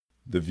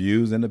The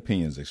views and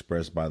opinions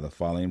expressed by the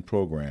following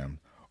program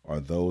are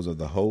those of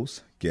the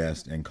host,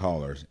 guests, and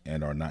callers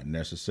and are not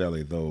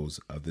necessarily those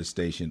of this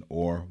station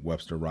or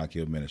Webster Rock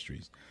Hill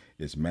Ministries,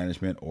 its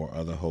management, or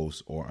other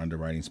hosts or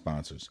underwriting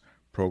sponsors.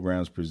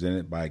 Programs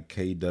presented by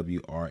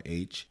KWRH-LP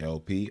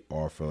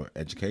are for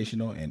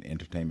educational and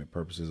entertainment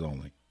purposes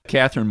only.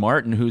 Catherine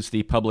Martin, who's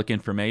the Public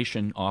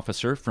Information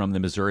Officer from the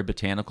Missouri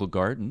Botanical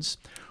Gardens.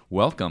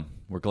 Welcome.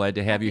 We're glad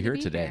to have you here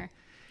today.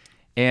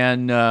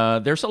 And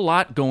there's a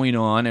lot going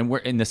on, and we're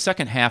in the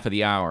second half of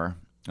the hour.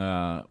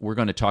 We're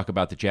going to talk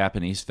about the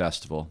Japanese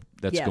festival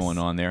that's going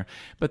on there.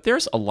 But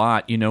there's a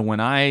lot. You know, when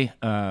I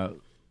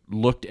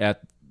looked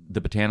at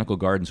the Botanical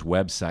Gardens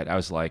website, I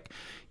was like,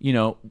 you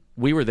know,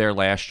 we were there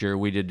last year.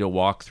 We did a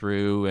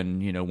walkthrough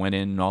and, you know, went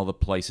in all the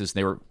places.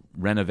 They were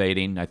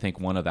renovating, I think,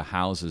 one of the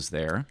houses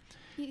there.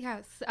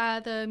 Yes,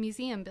 the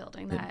museum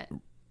building that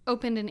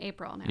opened in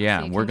April now.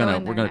 Yeah, so we're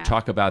gonna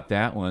talk about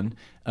that one.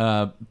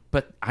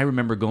 But I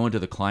remember going to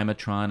the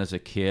Climatron as a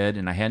kid,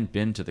 and I hadn't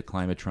been to the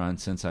Climatron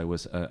since I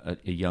was a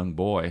young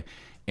boy,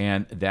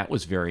 and that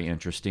was very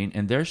interesting.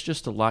 And there's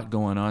just a lot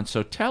going on.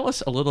 So tell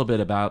us a little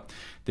bit about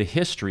the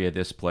history of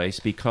this place,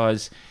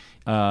 because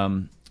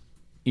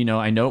you know,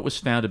 I know it was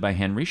founded by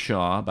Henry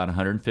Shaw about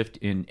 150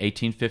 in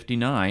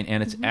 1859,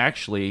 and it's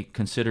actually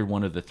considered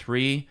one of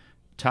the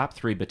top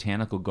three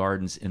botanical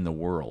gardens in the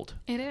world.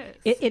 It is.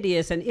 It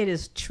is, and it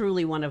is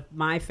truly one of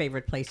my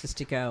favorite places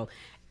to go.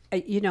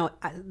 You know,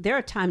 there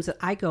are times that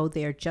I go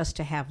there just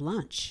to have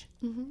lunch.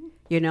 Mm-hmm.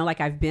 You know, like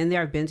I've been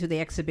there, I've been to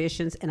the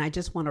exhibitions, and I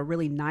just want a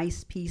really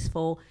nice,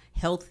 peaceful,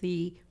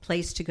 healthy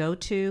place to go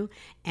to.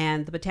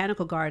 And the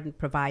Botanical Garden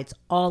provides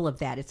all of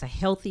that. It's a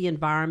healthy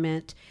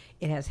environment.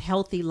 It has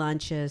healthy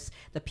lunches.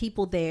 The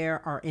people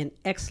there are in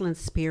excellent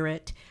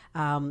spirit.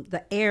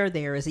 The air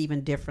there is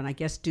even different, I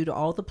guess, due to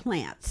all the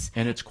plants.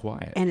 And it's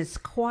quiet.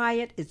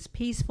 It's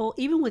peaceful.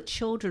 Even with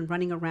children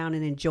running around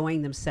and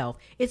enjoying themselves,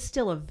 it's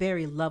still a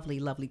very lovely,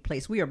 lovely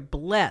place. We are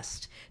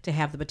blessed to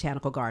have the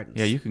Botanical Gardens.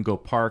 Yeah, you can go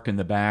park in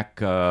the back,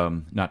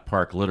 not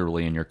park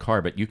literally in your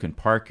car, but you can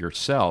park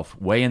yourself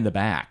way in the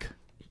back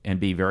and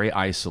be very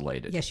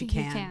isolated. Yes, you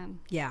can.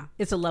 Yeah,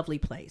 it's a lovely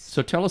place.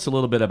 So tell us a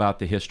little bit about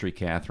the history,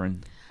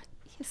 Catherine.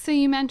 So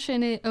you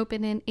mentioned it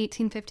opened in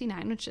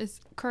 1859, which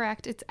is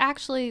correct. It's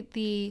actually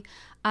the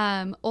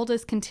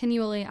oldest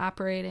continually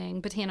operating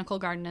botanical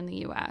garden in the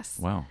U.S.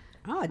 Wow.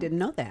 Oh, I didn't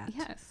know that.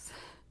 Yes.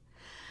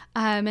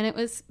 And it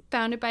was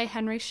founded by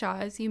Henry Shaw,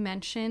 as you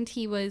mentioned.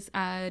 He was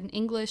an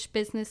English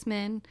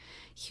businessman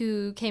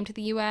who came to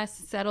the U.S.,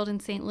 settled in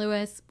St.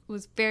 Louis,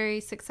 was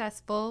very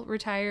successful,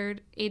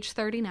 retired age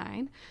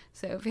 39.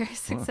 So very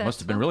successful. Well, must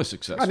have been really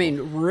successful. I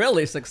mean,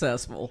 really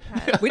successful.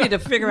 We need to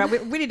figure out,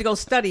 we need to go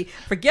study,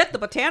 forget the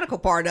botanical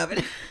part of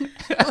it.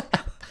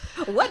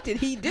 What did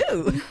he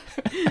do?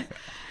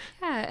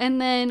 Yeah,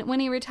 and then when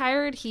he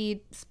retired,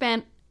 he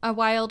spent a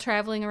while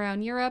traveling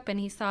around Europe, and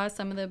he saw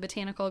some of the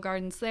botanical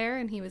gardens there,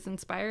 and he was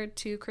inspired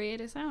to create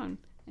his own,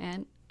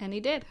 and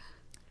he did.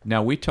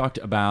 Now we talked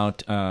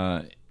about,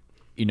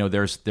 you know,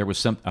 there was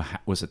some.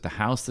 Was it the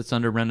house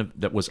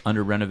that was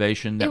under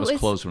renovation? That was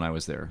closed when I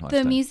was there last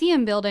time. The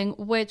museum building,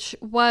 which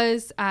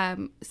was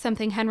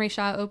something Henry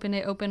Shaw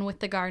opened with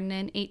the garden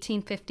in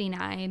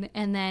 1859,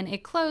 and then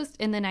it closed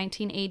in the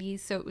 1980s.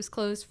 So it was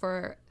closed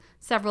for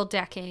several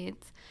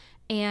decades.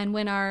 And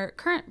when our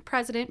current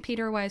president,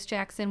 Peter Wise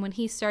Jackson, when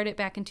he started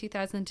back in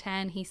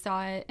 2010, he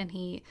saw it and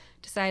he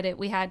decided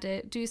we had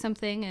to do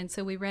something. And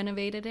so we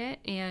renovated it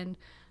and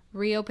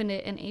reopened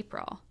it in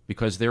April.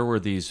 Because there were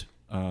these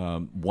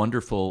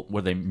wonderful,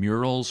 were they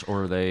murals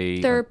or they?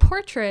 They're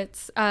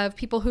portraits of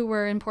people who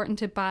were important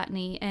to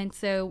botany. And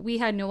so we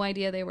had no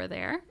idea they were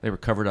there. They were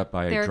covered up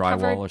by a drywall or something?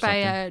 They were covered by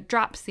a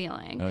drop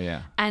ceiling. Oh,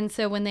 yeah. And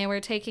so when they were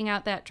taking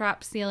out that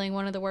drop ceiling,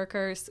 one of the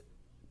workers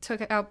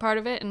took out part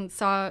of it and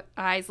saw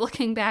eyes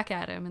looking back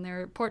at him, and there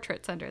were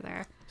portraits under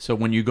there. So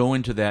when you go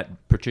into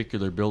that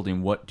particular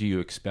building, what do you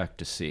expect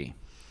to see?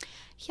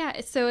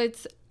 Yeah, so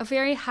it's a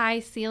very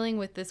high ceiling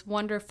with this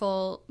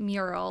wonderful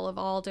mural of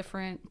all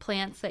different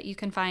plants that you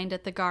can find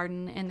at the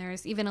garden, and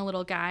there's even a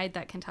little guide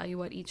that can tell you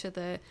what each of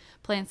the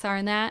plants are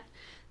in that.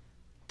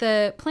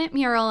 The plant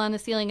mural on the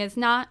ceiling is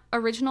not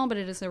original, but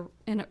it is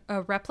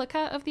a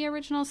replica of the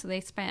original, so they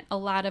spent a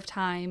lot of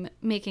time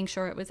making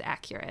sure it was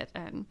accurate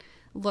and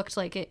looked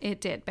like it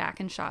did back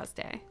in Shaw's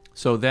day.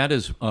 So that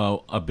is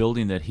a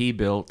building that he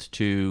built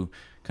to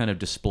kind of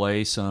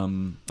display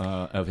some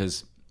of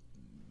his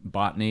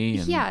botany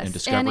and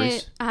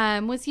discoveries?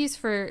 And it was used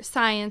for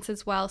science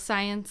as well.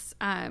 Science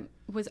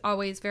was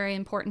always very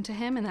important to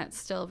him, and that's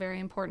still a very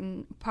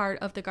important part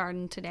of the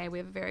garden today. We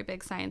have a very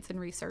big science and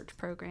research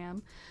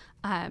program.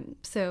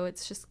 So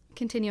it's just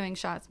continuing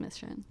Shaw's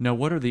mission. Now,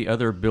 what are the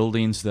other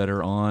buildings that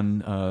are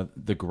on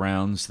the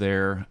grounds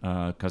there?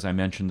 Because I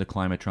mentioned the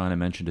Climatron, I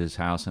mentioned his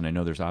house, and I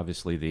know there's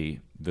obviously the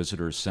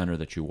visitors center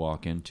that you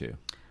walk into.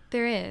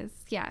 There is,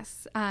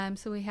 yes.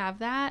 So we have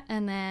that,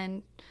 and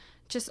then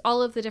just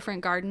all of the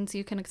different gardens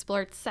you can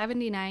explore. It's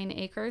 79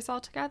 acres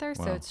altogether,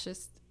 Wow. so it's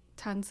just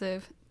tons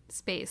of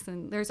space,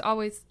 and there's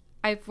always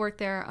I've worked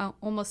there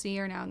almost a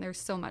year now, and there's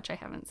so much I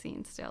haven't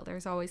seen still.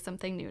 There's always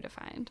something new to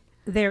find.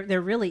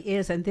 There really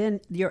is. And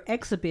then your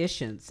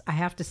exhibitions, I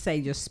have to say,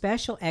 your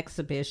special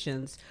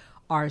exhibitions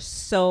are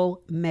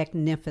so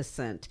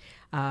magnificent.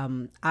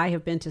 I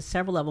have been to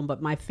several of them,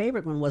 but my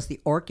favorite one was the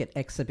orchid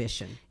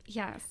exhibition.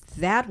 Yes.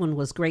 That one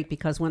was great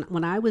because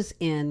when I was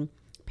in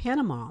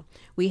Panama,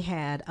 we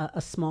had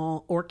a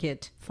small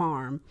orchid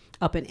farm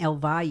up in El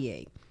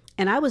Valle.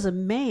 And I was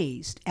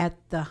amazed at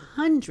the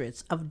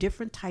hundreds of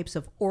different types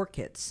of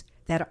orchids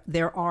that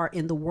there are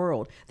in the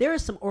world. There are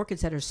some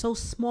orchids that are so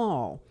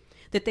small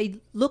that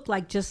they look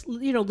like just,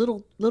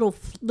 little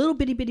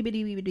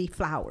bitty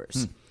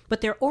flowers.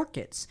 But they're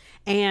orchids.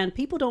 And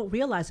people don't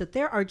realize that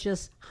there are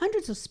just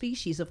hundreds of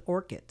species of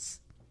orchids.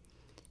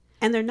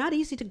 And they're not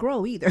easy to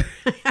grow either.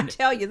 I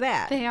tell you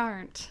that. They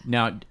aren't.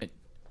 Now,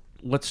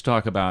 let's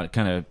talk about,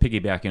 kind of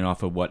piggybacking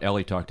off of what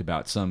Ellie talked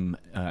about, some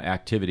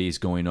activities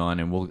going on.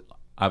 And we'll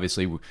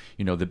obviously,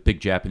 the big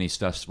Japanese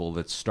festival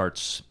that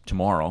starts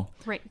tomorrow.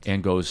 Right.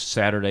 And goes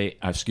Sunday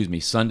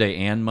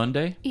and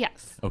Monday?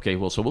 Yes. Okay,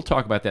 well, so we'll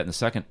talk about that in the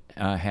second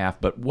half.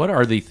 But what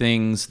are the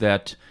things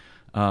that,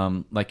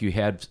 like you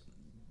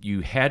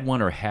had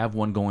one or have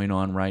one going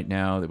on right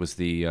now? That was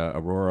the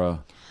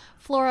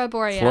Flora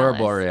Borealis. Flora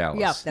Borealis.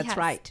 Yeah, that's Yes.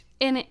 right.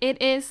 And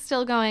it is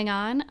still going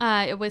on.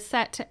 It was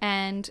set to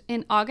end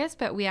in August,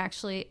 but we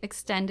actually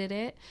extended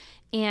it,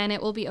 and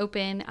it will be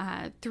open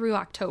through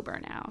October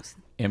now.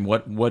 And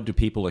what do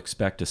people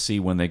expect to see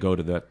when they go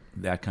to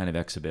that kind of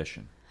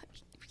exhibition?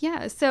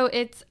 Yeah, so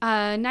it's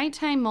a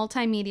nighttime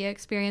multimedia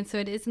experience, so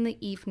it is in the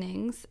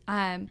evenings,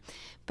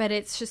 but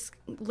it's just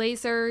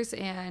lasers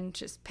and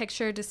just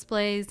picture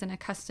displays and a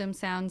custom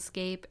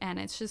soundscape, and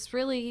it's just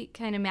really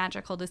kind of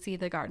magical to see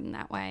the garden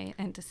that way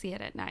and to see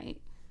it at night.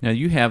 Now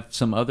you have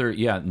some other,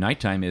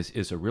 nighttime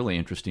is a really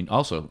interesting,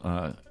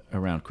 also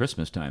around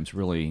Christmas times,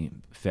 really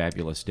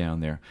fabulous down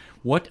there.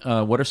 What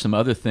are some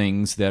other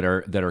things that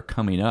are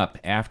coming up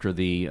after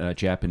the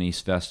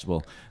Japanese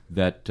festival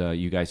that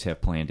you guys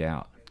have planned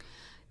out?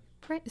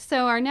 Right.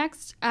 So our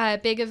next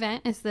big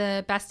event is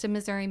the Best of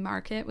Missouri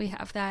Market. We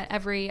have that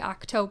every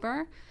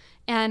October,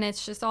 and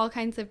it's just all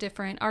kinds of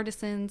different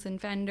artisans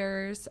and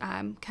vendors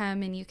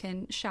come, and you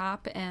can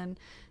shop and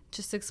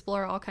just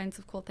explore all kinds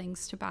of cool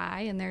things to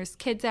buy. And there's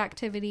kids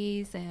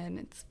activities, and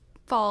it's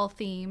fall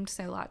themed,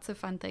 so lots of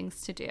fun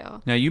things to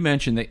do. Now you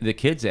mentioned the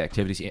kids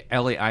activities.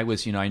 Ellie, I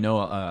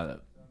know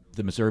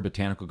the Missouri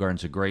Botanical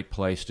Garden's a great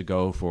place to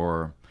go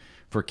for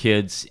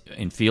kids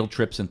in field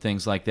trips and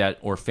things like that,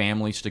 or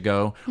families to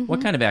go. Mm-hmm.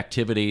 What kind of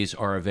activities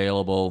are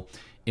available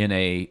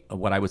in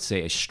what I would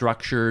say a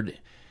structured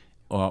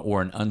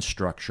or an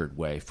unstructured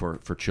way for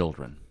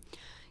children?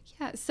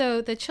 Yeah,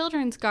 so the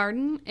children's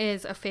garden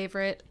is a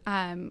favorite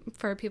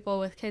for people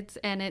with kids,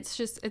 and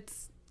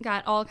it's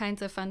got all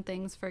kinds of fun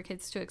things for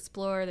kids to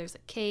explore. There's a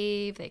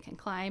cave, they can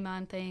climb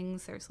on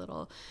things, there's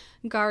little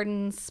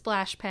gardens,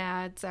 splash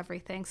pads,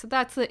 everything. So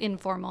that's the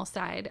informal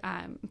side.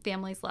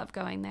 Families love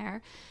going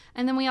there.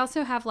 And then we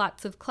also have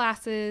lots of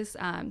classes,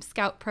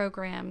 scout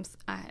programs,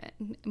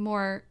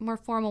 more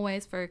formal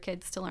ways for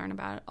kids to learn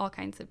about all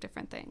kinds of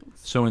different things.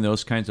 So in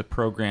those kinds of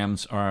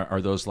programs, are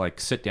those like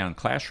sit-down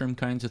classroom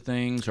kinds of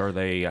things? Are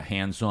they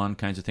hands-on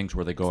kinds of things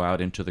where they go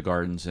out into the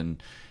gardens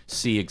and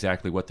see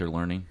exactly what they're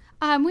learning?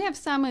 We have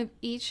some of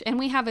each, and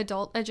we have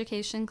adult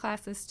education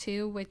classes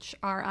too, which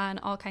are on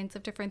all kinds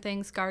of different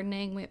things,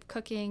 gardening, we have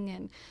cooking,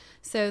 and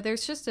so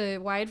there's just a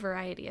wide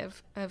variety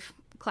of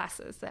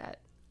classes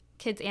that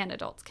kids and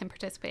adults can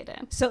participate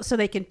in. So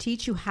they can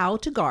teach you how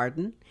to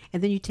garden,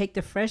 and then you take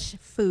the fresh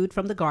food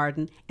from the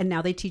garden, and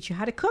now they teach you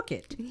how to cook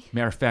it.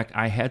 Matter of fact,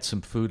 I had some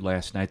food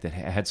last night that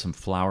had some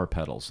flower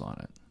petals on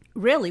it.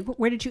 Really?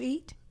 Where did you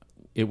eat?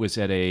 It was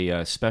at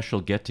a special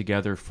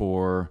get-together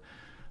for...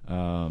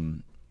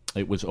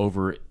 It was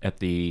over at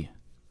the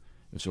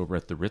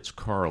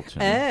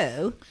Ritz-Carlton.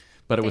 Oh.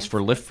 But it was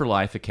for Lift for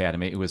Life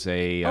Academy. It was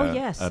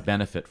a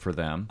benefit for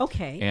them.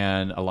 Okay.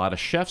 And a lot of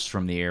chefs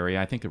from the area,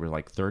 I think there were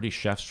like 30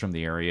 chefs from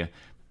the area,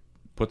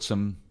 put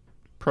some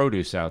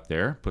produce out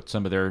there, put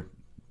some of the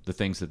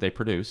things that they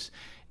produce.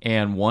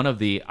 And one of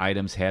the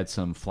items had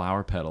some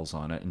flower petals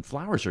on it. And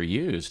flowers are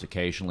used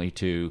occasionally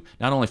to,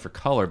 not only for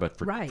color, but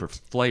for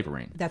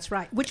flavoring. That's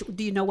right.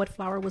 Do you know what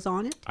flower was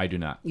on it? I do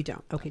not. You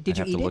don't? Okay. Did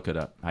you eat it? I have to look it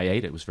up. I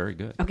ate it. It was very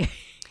good. Okay.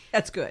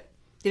 That's good.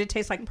 Did it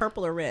taste like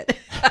purple or red?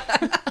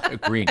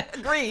 Green.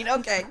 Green.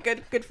 Okay.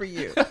 Good for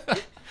you.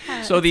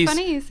 So it's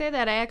funny you say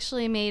that. I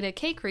actually made a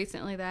cake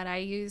recently that I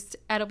used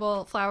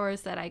edible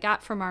flowers that I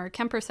got from our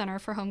Kemper Center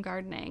for Home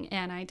Gardening,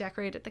 and I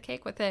decorated the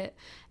cake with it.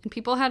 And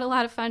people had a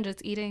lot of fun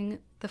just eating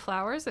the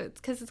flowers.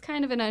 Because it's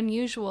kind of an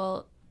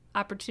unusual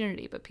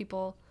opportunity, but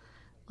people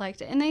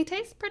liked it. And they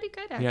taste pretty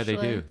good,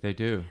 actually. Yeah, they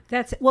do.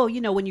 Well,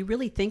 when you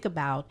really think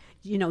about,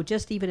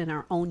 just even in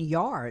our own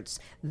yards,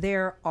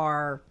 there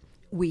are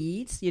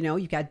weeds,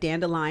 you've got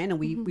dandelion, and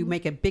we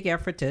make a big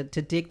effort to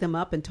dig them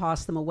up and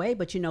toss them away,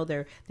 but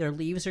their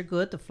leaves are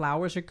good, the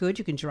flowers are good,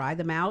 you can dry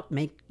them out,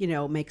 make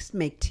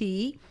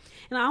tea.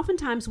 And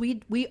oftentimes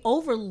we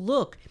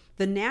overlook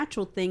the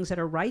natural things that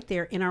are right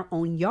there in our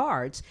own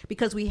yards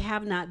because we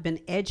have not been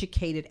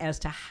educated as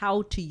to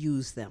how to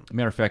use them.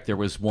 Matter of fact, there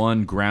was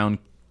one ground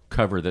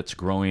cover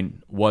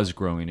was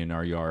growing in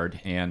our yard,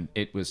 and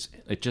it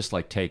just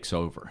like takes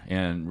over,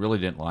 and really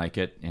didn't like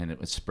it, and it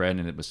was spread,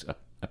 and it was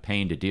a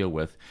pain to deal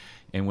with.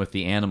 And with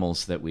the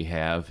animals that we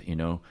have,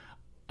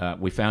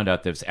 we found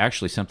out that it's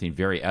actually something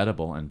very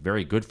edible and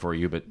very good for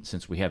you, but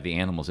since we have the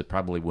animals, it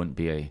probably wouldn't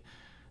be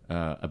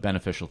a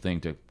beneficial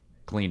thing to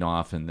clean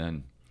off and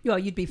then... Well,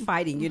 you'd be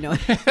fighting,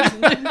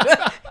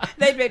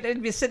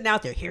 They'd be sitting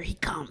out there. Here he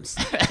comes.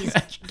 He's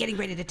getting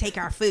ready to take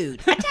our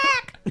food.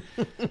 Attack!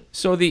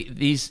 So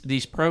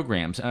these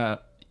programs,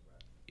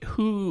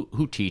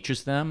 who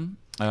teaches them?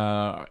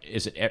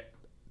 Is it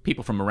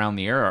people from around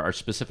the area, or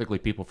specifically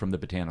people from the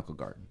Botanical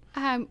Garden?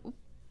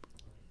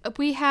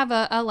 We have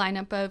a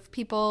lineup of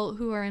people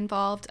who are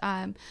involved.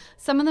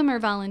 Some of them are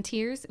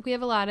volunteers. We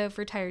have a lot of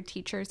retired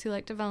teachers who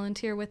like to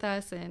volunteer with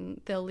us, and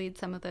they'll lead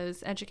some of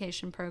those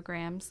education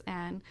programs.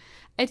 And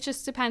it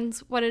just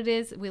depends what it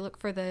is. We look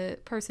for the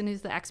person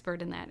who's the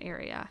expert in that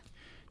area.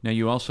 Now,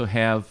 you also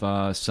have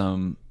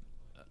some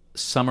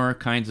summer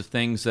kinds of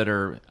things that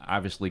are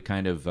obviously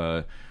kind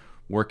of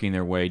working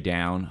their way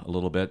down a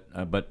little bit.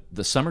 But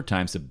the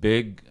summertime's a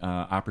big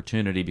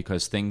opportunity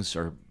because things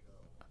are...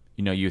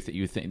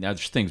 you think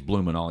there's things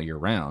blooming all year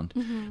round,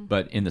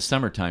 but in the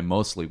summertime,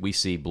 mostly we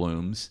see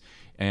blooms.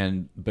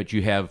 But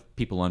you have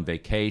people on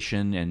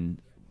vacation, and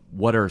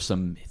what are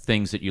some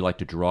things that you like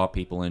to draw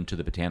people into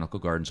the Botanical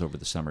Gardens over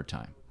the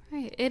summertime?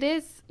 Right. It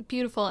is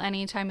beautiful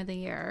any time of the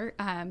year.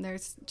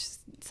 There's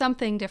just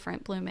something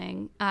different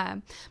blooming.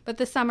 But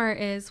the summer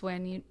is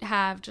when you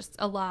have just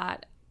a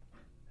lot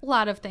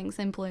of things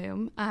in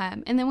bloom.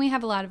 And then we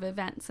have a lot of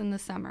events in the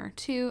summer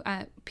too.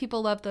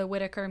 People love the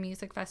Whitaker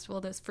Music Festival,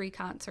 those free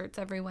concerts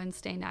every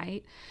Wednesday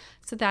night.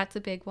 So that's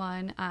a big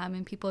one.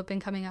 And people have been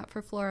coming out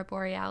for Flora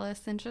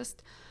Borealis and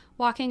just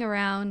walking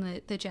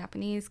around the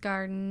Japanese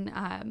garden.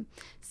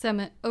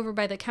 Some over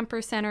by the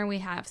Kemper Center, we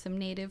have some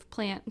native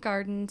plant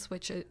gardens,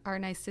 which are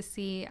nice to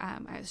see.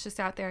 I was just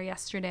out there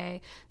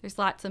yesterday. There's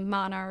lots of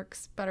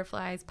monarchs,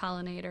 butterflies,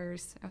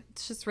 pollinators.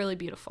 It's just really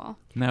beautiful.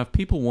 Now, if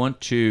people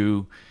want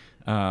to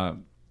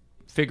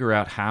figure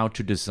out how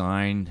to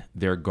design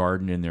their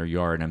garden in their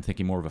yard. I'm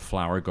thinking more of a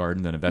flower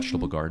garden than a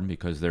vegetable garden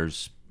because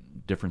there's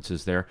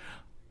differences there.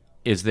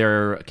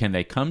 Can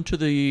they come to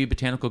the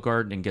Botanical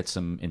Garden and get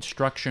some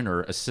instruction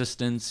or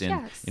assistance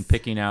in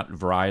picking out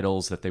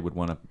varietals that they would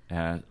want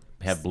to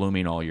have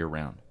blooming all year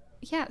round?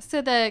 Yeah,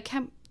 so the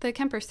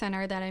Kemper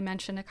Center that I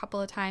mentioned a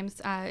couple of times,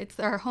 it's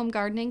our home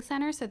gardening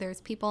center, so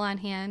there's people on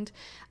hand.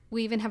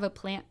 We even have a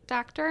plant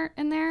doctor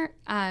in there.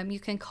 You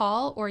can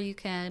call or you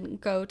can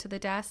go to the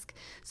desk.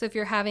 So if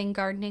you're having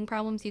gardening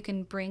problems, you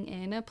can bring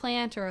in a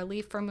plant or a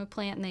leaf from a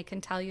plant and they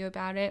can tell you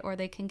about it, or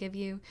they can give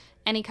you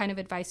any kind of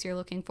advice you're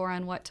looking for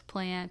on what to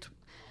plant,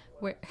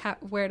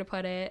 where to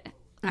put it.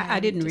 I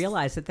didn't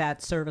realize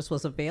that service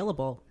was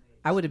available.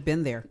 I would have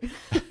been there.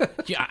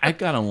 Yeah, I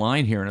got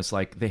online here and it's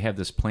like they have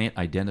this plant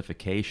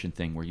identification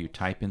thing where you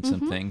type in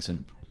some things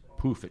and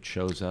poof, it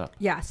shows up.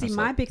 Yeah, see,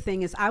 my big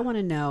thing is I want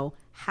to know,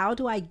 how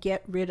do I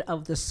get rid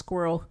of the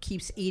squirrel who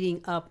keeps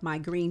eating up my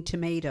green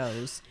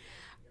tomatoes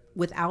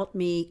without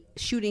me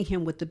shooting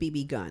him with the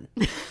BB gun?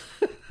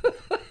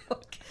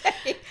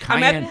 Okay.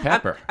 Cayenne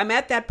pepper. I'm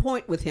at that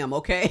point with him,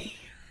 okay?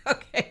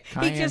 Okay.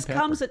 Cayenne he just pepper.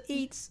 comes and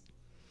eats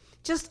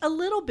just a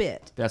little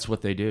bit. That's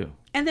what they do.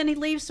 And then he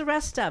leaves the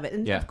rest of it.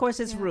 And of course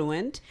it's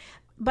ruined.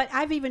 But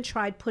I've even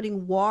tried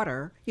putting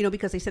water,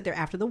 because they said they're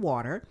after the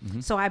water.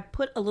 So I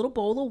put a little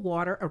bowl of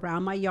water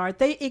around my yard.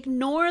 They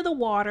ignore the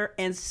water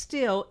and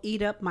still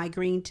eat up my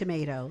green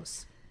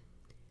tomatoes.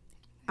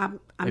 Have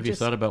you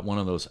thought about one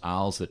of those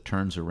owls that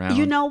turns around?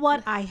 You know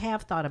what? I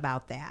have thought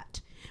about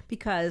that.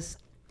 Because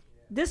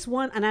this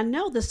one, and I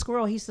know this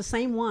squirrel, he's the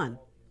same one.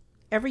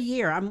 Every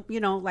year, I'm,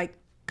 like,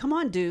 come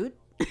on, dude.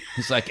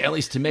 It's like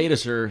Ellie's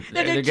tomatoes they're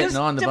getting just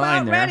on the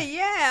vine there. Ready.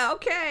 Yeah,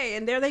 okay.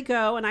 And there they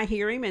go. And I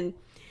hear him. And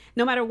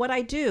no matter what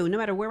I do, no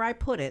matter where I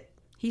put it,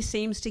 he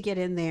seems to get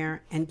in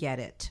there and get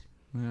it.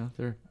 Well,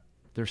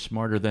 they're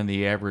smarter than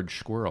the average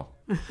squirrel.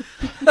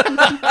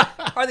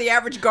 Or the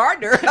average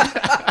gardener.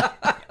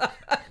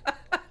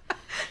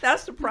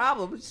 That's the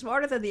problem.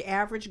 Smarter than the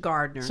average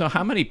gardener. So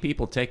how many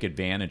people take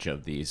advantage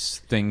of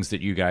these things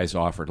that you guys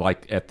offered,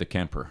 like at the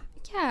Kemper?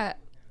 Yeah,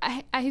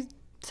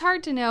 it's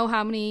hard to know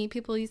how many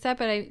people you said,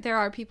 but there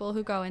are people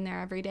who go in there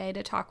every day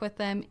to talk with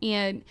them.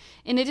 And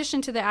in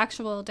addition to the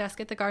actual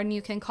desk at the garden,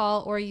 you can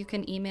call or you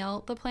can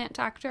email the plant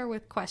doctor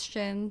with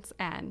questions,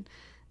 and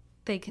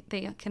they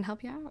can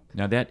help you out.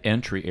 Now, that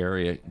entry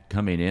area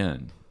coming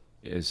in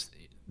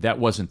that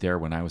wasn't there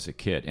when I was a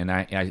kid. And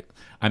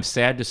I'm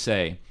sad to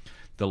say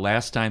the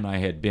last time I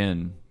had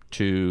been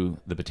to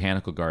the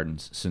Botanical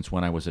Gardens since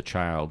when I was a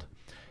child,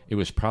 it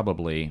was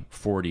probably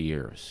 40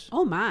 years.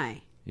 Oh,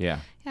 my. Yeah.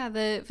 Yeah,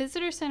 the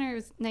visitor center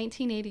was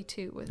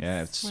 1982. When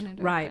it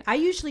right. opened. I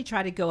usually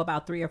try to go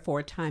about 3 or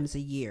 4 times a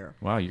year.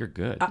 Wow, you're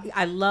good.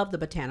 I love the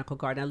Botanical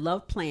Garden. I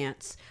love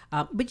plants.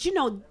 But,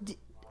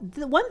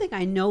 the one thing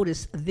I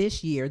noticed this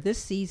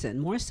season,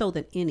 more so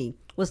than any,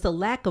 was the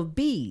lack of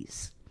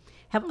bees.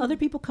 Have other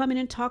people come in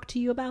and talk to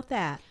you about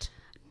that?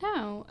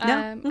 No,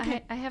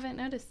 Okay. I haven't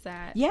noticed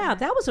that. Yeah,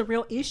 that was a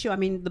real issue. I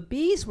mean, the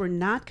bees were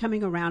not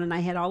coming around, and I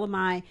had all of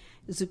my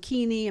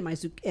zucchini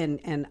and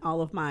and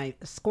all of my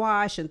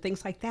squash and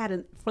things like that.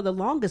 And for the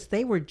longest,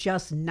 they were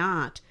just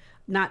not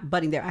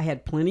budding there. I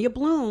had plenty of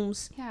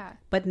blooms, Yeah.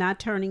 but not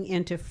turning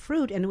into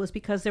fruit, and it was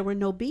because there were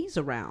no bees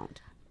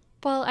around.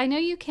 Well, I know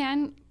you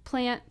can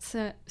plant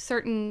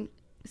certain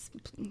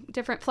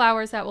different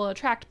flowers that will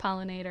attract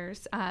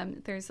pollinators.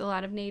 There's a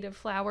lot of native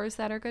flowers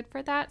that are good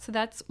for that. So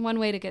that's one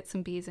way to get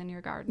some bees in your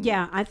garden.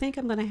 Yeah, I think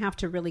I'm going to have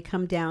to really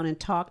come down and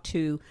talk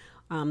to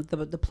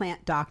the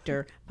plant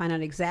doctor, find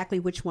out exactly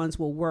which ones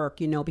will work,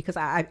 because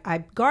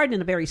I garden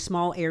in a very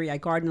small area. I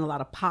garden in a lot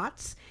of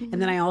pots,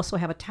 and then I also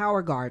have a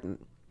tower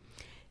garden.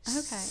 Okay.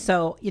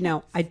 So,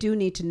 I do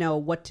need to know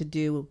what to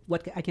do,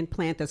 what I can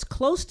plant that's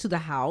close to the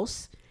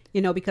house,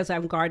 because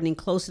I'm gardening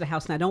close to the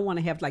house, and I don't want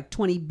to have like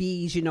 20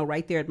 bees,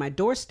 right there at my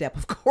doorstep,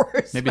 of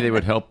course. Maybe they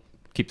would help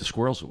keep the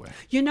squirrels away.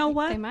 You know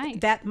what? They might.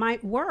 That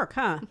might work,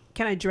 huh?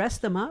 Can I dress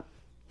them up?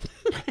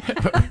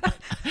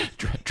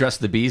 Dress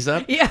the bees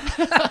up? Yeah.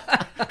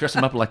 Dress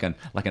them up like an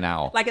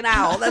owl. Like an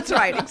owl. That's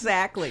right.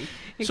 Exactly.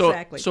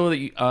 Exactly. So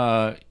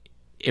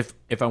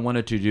if I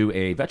wanted to do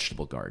a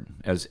vegetable garden,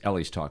 as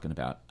Ellie's talking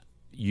about,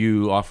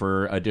 you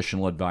offer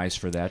additional advice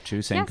for that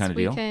too? Same kind of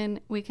deal?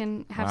 We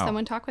can have Wow.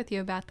 someone talk with you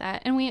about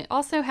that. And we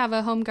also have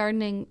a home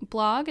gardening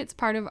blog. It's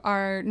part of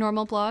our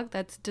normal blog.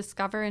 That's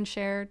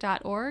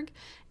discoverandshare.org.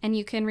 And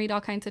you can read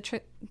all kinds of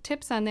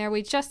tips on there.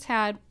 We just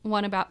had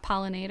one about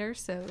pollinators,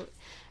 so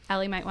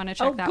Ellie might want to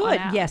check that one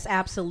out. Yes,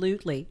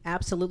 absolutely.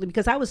 Absolutely.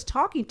 Because I was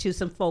talking to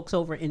some folks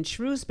over in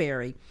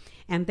Shrewsbury,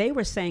 and they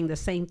were saying the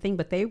same thing,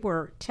 but they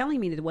were telling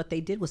me that what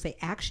they did was they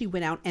actually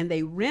went out and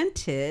they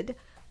rented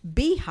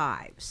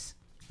beehives.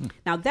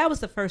 Now, that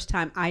was the first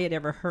time I had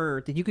ever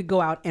heard that you could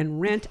go out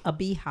and rent a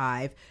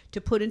beehive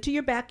to put into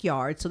your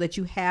backyard so that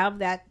you have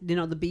that,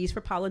 the bees for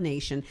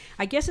pollination.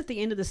 I guess at the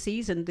end of the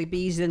season, the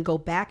bees then go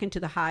back into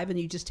the hive and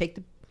you just take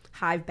the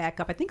hive back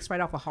up. I think it's right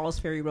off of Halls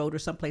Ferry Road or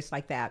someplace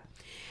like that.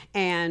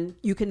 And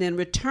you can then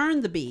return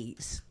the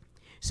bees.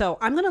 So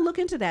I'm going to look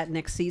into that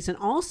next season.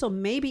 Also,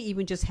 maybe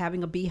even just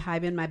having a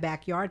beehive in my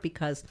backyard,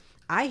 because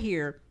I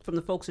hear from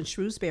the folks in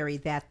Shrewsbury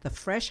that the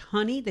fresh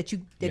honey that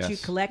you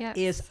Yes. collect Yes.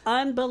 is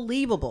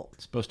unbelievable.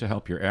 It's supposed to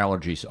help your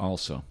allergies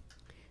also,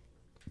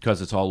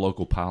 because it's all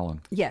local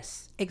pollen.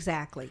 Yes,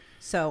 exactly.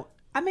 So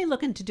I may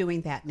look into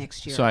doing that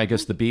next year. So I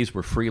guess the bees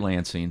were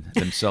freelancing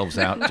themselves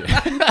out.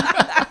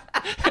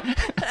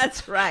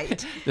 That's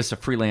right. This is a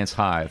freelance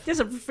hive. There's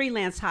a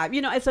freelance hive.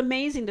 It's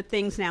amazing the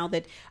things now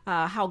that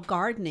how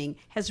gardening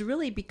has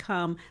really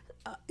become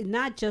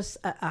not just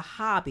a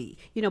hobby,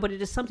 but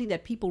it is something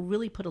that people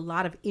really put a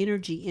lot of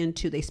energy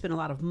into. They spend a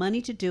lot of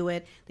money to do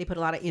it. They put a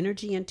lot of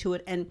energy into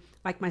it. And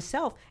like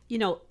myself,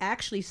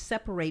 actually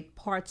separate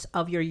parts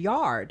of your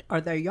yard or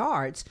their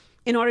yards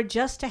in order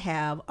just to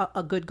have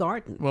a good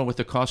garden. Well, with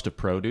the cost of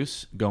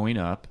produce going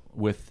up,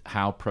 with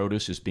how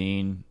produce is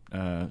being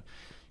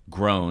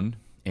grown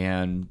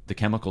and the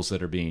chemicals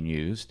that are being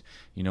used,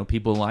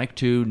 people like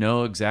to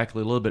know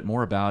exactly a little bit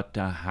more about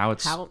how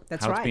it's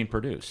being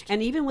produced.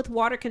 And even with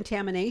water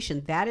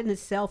contamination, that in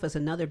itself is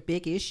another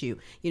big issue.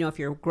 If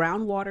your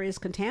groundwater is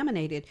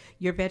contaminated,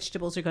 your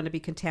vegetables are going to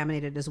be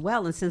contaminated as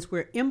well. And since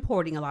we're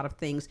importing a lot of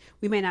things,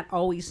 we may not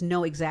always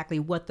know exactly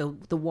what the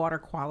water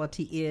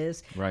quality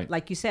is. Right.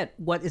 Like you said,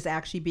 what is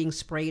actually being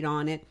sprayed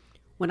on it.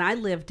 When I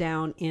lived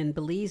down in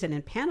Belize and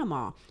in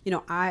Panama,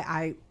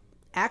 I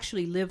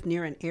actually lived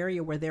near an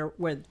area where there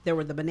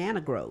were the banana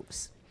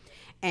groves.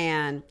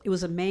 And it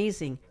was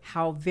amazing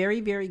how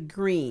very, very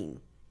green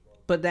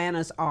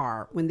bananas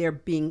are when they're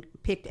being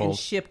picked and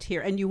shipped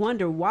here. And you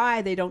wonder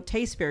why they don't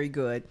taste very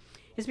good.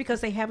 It's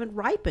because they haven't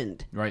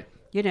ripened. Right.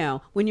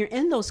 When you're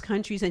in those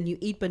countries and you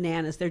eat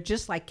bananas, they're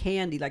just like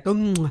candy, like,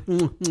 and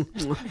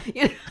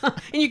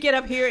you get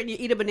up here and you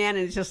eat a banana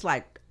and it's just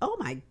like, oh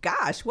my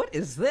gosh, what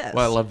is this?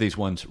 Well, I love these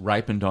ones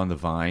ripened on the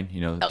vine,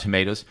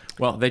 tomatoes.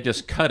 Well, they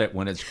just cut it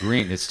when it's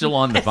green. It's still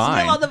on the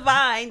vine. Still on the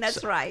vine,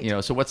 that's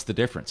right. So what's the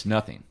difference?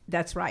 Nothing.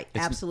 That's right,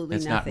 absolutely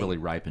it's nothing. It's not really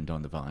ripened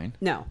on the vine.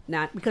 No,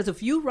 not, because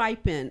if you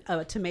ripen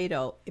a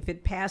tomato, if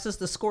it passes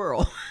the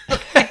squirrel.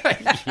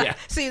 Yeah.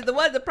 See,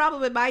 the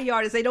problem in my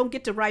yard is they don't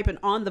get to ripen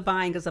on the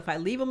vine, because if I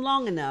leave them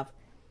long enough,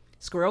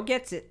 squirrel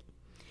gets it.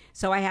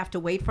 So I have to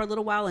wait for a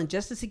little while, and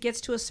just as it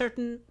gets to a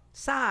certain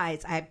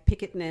size, I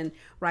pick it and then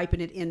ripen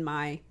it in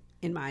my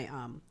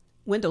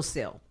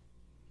windowsill.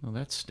 Well,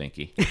 that's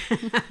stinky.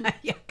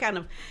 Yeah, kind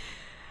of.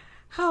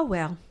 Oh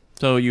well.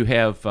 So you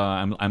have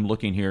I'm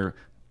looking here,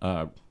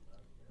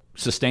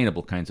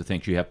 sustainable kinds of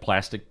things. You have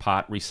plastic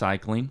pot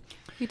recycling.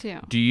 We do.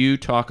 Do you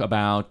talk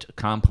about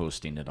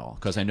composting at all?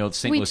 Because I know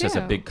St. Louis has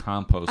a big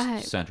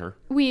compost center.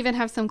 We even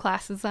have some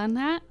classes on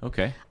that.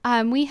 Okay.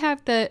 We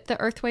have the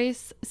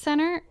Earthways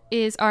Center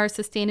is our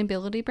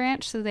sustainability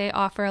branch, so they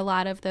offer a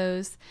lot of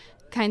those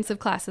kinds of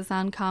classes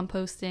on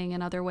composting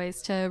and other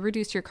ways to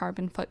reduce your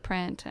carbon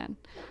footprint and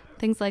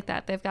things like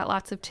that. They've got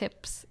lots of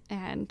tips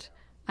and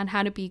on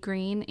how to be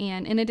green.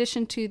 And in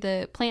addition to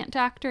the plant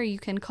doctor, you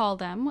can call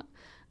them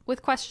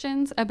with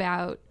questions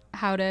about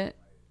how to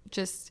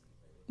just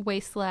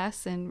waste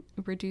less and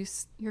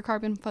reduce your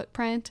carbon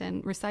footprint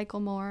and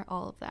recycle more,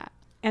 all of that.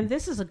 And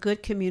this is a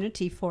good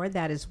community for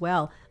that as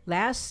well.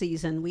 Last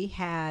season we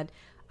had,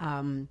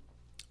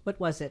 what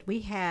was it?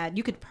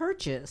 You could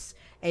purchase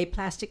a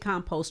plastic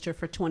composter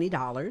for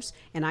 $20,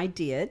 and I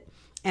did.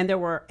 And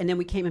then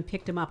we came and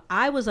picked them up.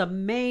 I was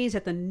amazed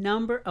at the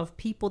number of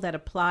people that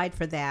applied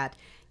for that,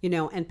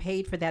 and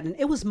paid for that. And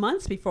it was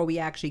months before we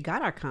actually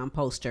got our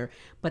composter.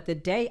 But the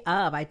day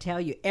of, I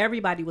tell you,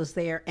 everybody was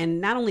there.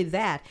 And not only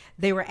that,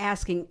 they were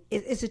asking,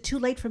 is it too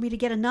late for me to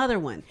get another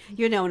one?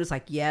 And it's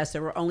like, yes,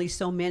 there were only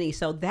so many.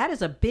 So that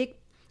is a big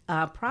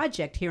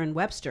project here in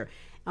Webster,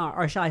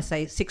 or shall I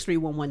say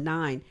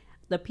 63119.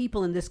 The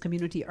people in this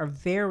community are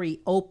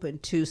very open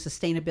to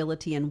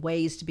sustainability and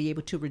ways to be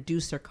able to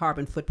reduce their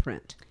carbon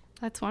footprint.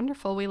 That's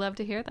wonderful. We love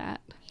to hear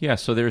that. Yeah,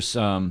 so there's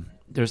I'm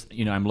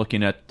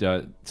looking at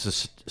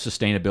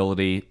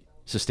sustainability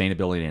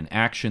in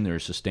action.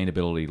 There's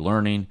sustainability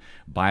learning,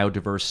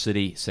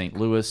 biodiversity, St.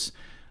 Louis.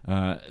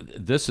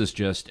 This is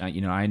just,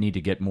 I need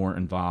to get more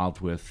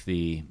involved with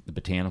the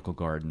botanical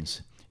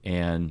gardens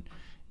and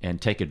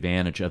take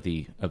advantage of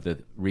the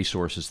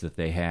resources that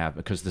they have,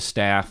 because the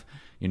staff,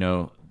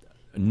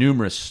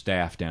 numerous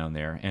staff down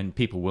there and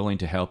people willing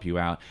to help you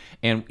out.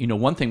 And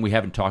one thing we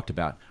haven't talked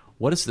about,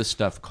 what does this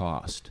stuff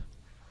cost?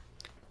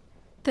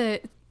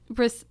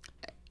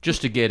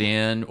 Just to get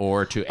in,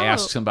 or to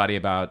ask somebody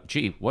about,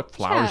 gee, what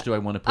flowers do I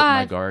want to put in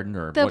my garden?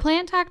 Or the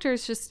plant doctor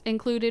is just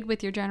included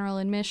with your general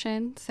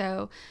admission,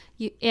 so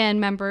and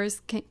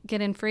members can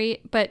get in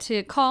free. But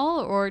to call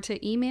or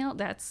to email,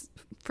 that's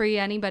free.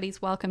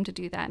 Anybody's welcome to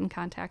do that and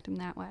contact them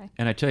that way.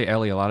 And I tell you,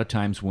 Ellie, a lot of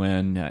times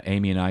when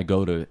Amy and I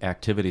go to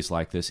activities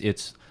like this,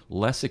 it's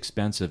less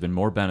expensive and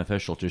more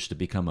beneficial just to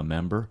become a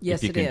member.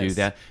 Yes, if you can do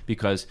that,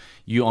 because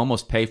you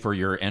almost pay for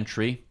your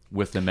entry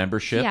with the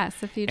membership. Yes,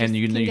 if you just and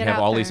you can get have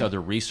out all there. These other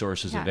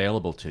resources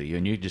available to you,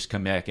 and you just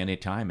come back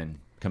anytime and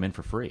come in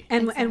for free.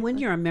 And when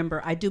you're a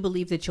member, I do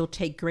believe that you'll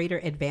take greater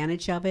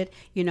advantage of it.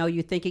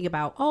 You're thinking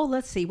about,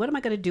 let's see, what am I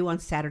going to do on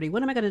Saturday?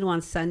 What am I going to do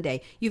on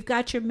Sunday? You've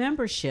got your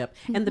membership.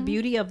 Mm-hmm. And the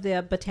beauty of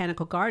the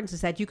Botanical Gardens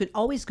is that you can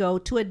always go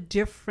to a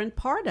different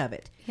part of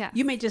it. Yes.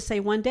 You may just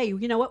say one day,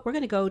 you know what, we're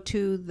going to go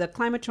to the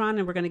Climatron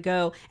and we're going to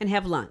go and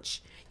have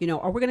lunch.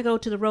 Or we're going to go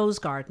to the Rose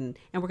Garden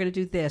and we're going to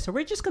do this, or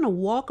we're just going to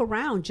walk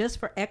around just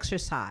for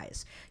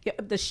exercise.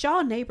 The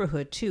Shaw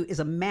neighborhood, too, is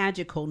a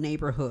magical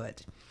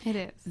neighborhood. It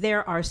is.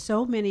 There are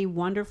so many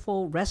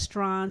wonderful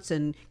restaurants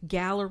and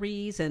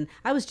galleries, and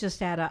I was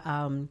just at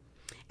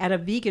a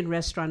vegan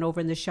restaurant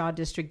over in the Shaw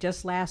District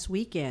just last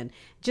weekend.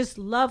 Just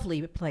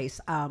lovely place.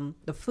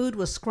 The food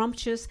was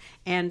scrumptious,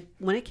 and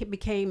when it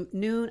became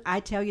noon, I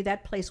tell you,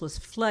 that place was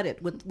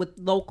flooded with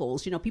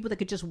locals. People that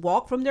could just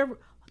walk from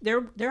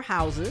their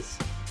houses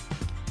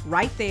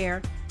right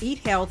there, eat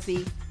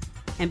healthy,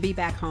 and be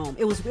back home.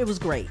 It was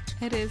great.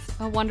 It is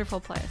a wonderful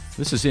place.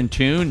 This is In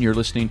Tune. You're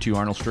listening to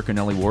Arnold Stricker and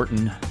Ellie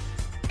Wharton,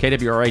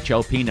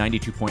 KWRH-LP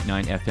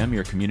 92.9 FM,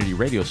 your community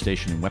radio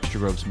station in Webster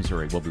Groves,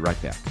 Missouri. We'll be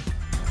right back.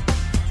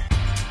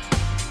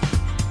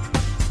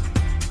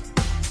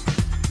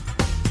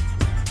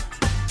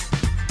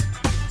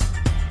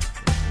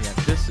 Yeah,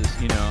 this is,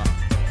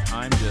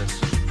 I'm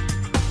just...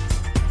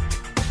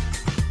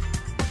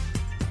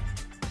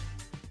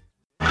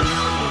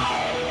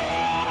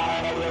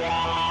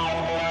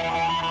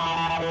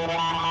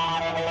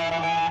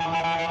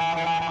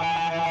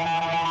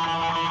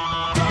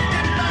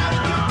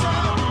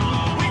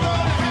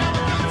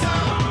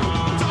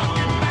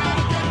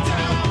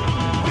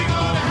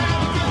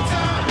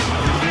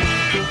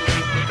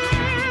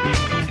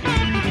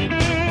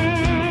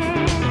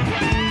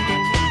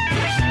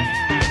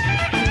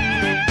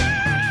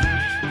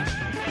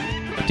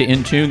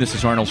 In Tune. This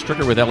is Arnold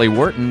Stricker with Ellie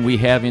Wharton. We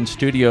have in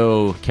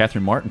studio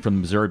Catherine Martin from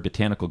the Missouri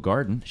Botanical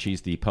Garden.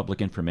 She's the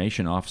Public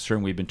Information Officer,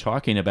 and we've been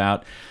talking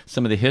about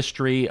some of the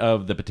history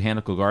of the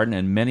Botanical Garden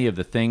and many of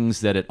the things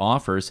that it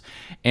offers.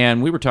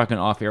 And we were talking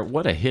off air,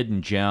 what a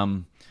hidden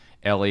gem,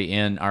 Ellie,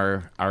 in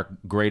our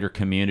greater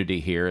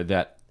community here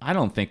that I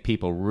don't think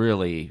people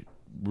really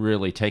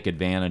take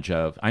advantage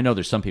of. I know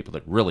there's some people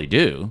that really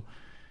do,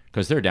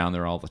 because they're down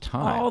there all the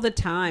time. All the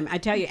time, I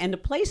tell you. And the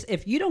place,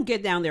 if you don't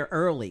get down there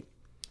early,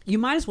 you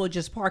might as well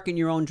just park in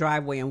your own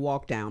driveway and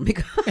walk down,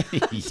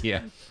 because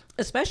yeah,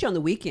 especially on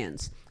the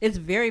weekends, it's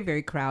very,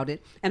 very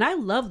crowded. And I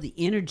love the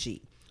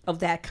energy of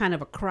that kind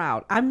of a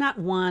crowd. I'm not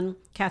one,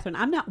 Catherine,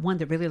 that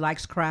really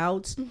likes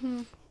crowds.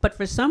 Mm-hmm. But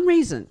for some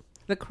reason,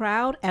 the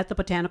crowd at the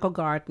Botanical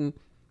Garden,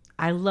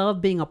 I love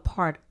being a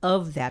part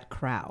of that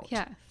crowd.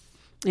 Yes.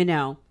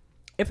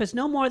 If it's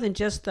no more than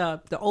just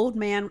the old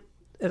man,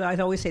 as I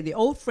always say, the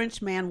old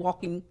French man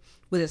walking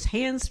with his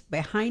hands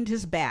behind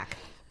his back.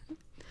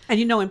 And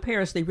in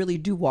Paris, they really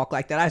do walk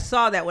like that. I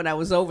saw that when I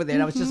was over there,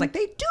 and I was just like,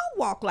 they do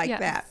walk like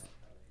that.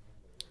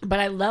 But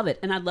I love it.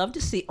 And I love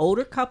to see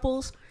older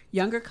couples,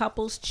 younger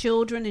couples,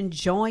 children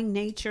enjoying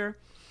nature,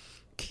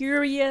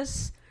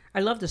 curious,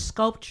 I love the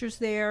sculptures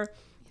there,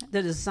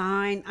 the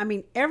design. I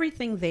mean,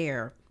 everything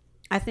there,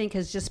 I think,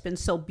 has just been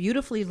so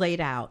beautifully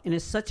laid out, and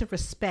is such a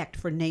respect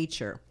for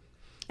nature.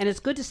 And it's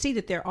good to see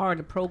that there are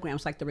the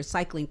programs like the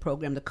recycling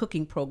program, the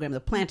cooking program, the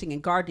planting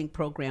and gardening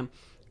program.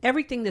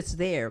 Everything that's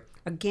there,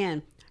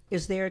 again,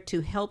 is there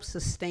to help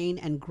sustain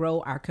and grow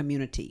our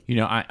community. You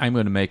know, I'm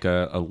going to make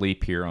a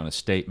leap here on a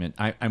statement.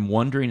 I'm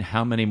wondering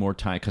how many more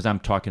times, because I'm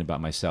talking about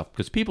myself,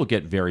 because people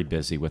get very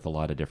busy with a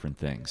lot of different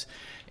things.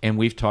 And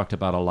we've talked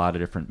about a lot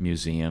of different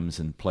museums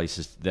and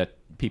places that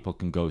people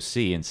can go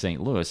see in St.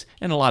 Louis,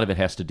 and a lot of it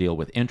has to deal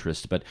with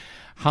interest. But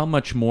how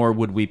much more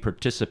would we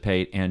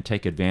participate and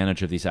take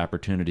advantage of these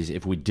opportunities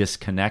if we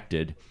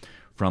disconnected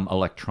from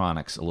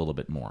electronics a little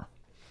bit more?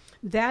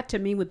 That, to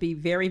me, would be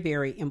very,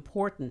 very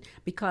important,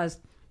 because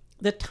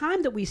the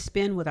time that we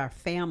spend with our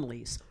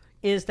families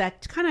is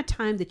that kind of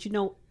time that,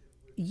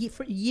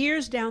 for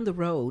years down the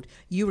road,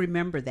 you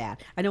remember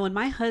that. I know when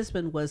my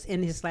husband was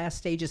in his last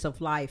stages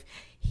of life,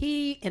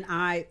 he and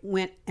I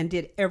went and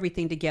did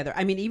everything together.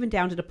 I mean, even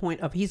down to the point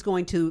of he's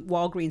going to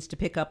Walgreens to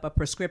pick up a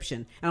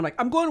prescription. And I'm like,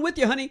 I'm going with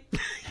you, honey.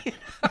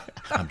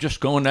 I'm just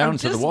going down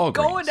to the Walgreens.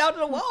 Going down to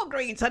the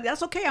Walgreens. Honey.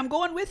 That's okay. I'm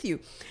going with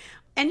you.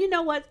 And you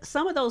know what?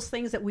 Some of those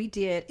things that we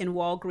did in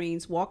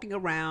Walgreens, walking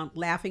around,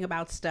 laughing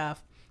about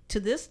stuff, to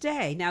this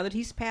day, now that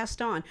he's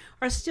passed on,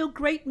 are still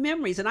great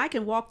memories. And I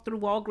can walk through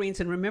Walgreens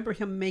and remember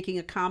him making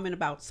a comment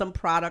about some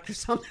product or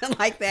something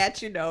like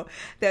that,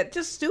 that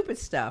just stupid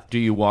stuff. Do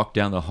you walk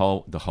down the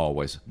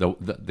hallways,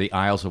 the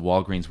aisles of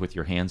Walgreens with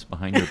your hands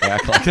behind your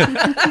back like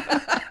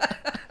that?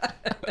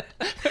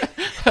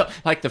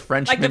 Like the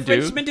Frenchmen do? Like the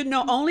Frenchmen do.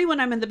 No, only when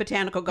I'm in the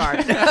Botanical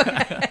Garden.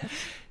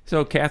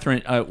 So,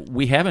 Catherine,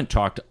 we haven't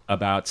talked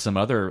about some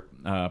other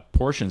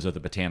portions of the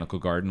Botanical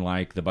Garden,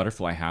 like the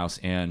Butterfly House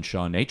and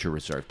Shaw Nature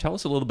Reserve. Tell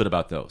us a little bit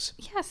about those.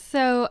 Yes,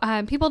 so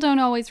people don't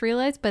always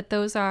realize, but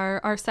those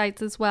are our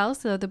sites as well.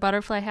 So the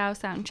Butterfly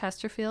House out in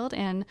Chesterfield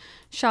and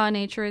Shaw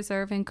Nature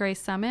Reserve in Gray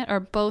Summit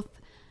are both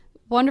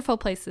wonderful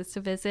places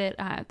to visit.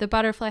 The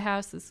Butterfly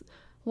House is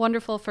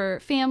wonderful for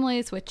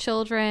families with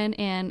children,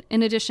 and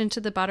in addition to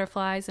the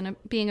butterflies and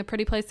being a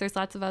pretty place, there's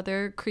lots of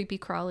other creepy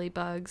crawly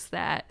bugs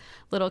that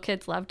little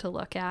kids love to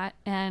look at.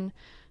 And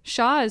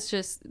Shaw is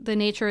just, the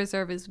nature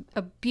reserve is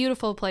a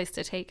beautiful place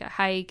to take a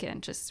hike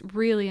and just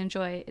really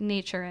enjoy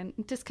nature and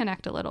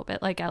disconnect a little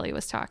bit, like Ellie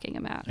was talking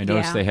about. I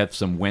noticed they have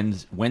some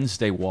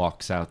Wednesday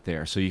walks out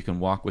there, so you can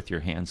walk with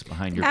your hands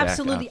behind your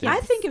Absolutely. back. Absolutely. I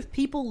think if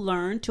people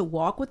learn to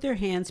walk with their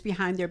hands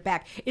behind their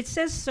back, it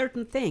says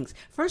certain things.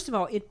 First of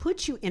all, it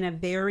puts you in a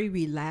very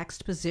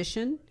relaxed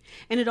position,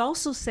 and it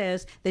also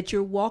says that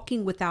you're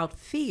walking without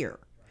fear.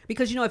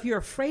 Because, if you're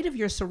afraid of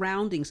your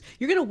surroundings,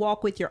 you're going to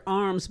walk with your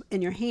arms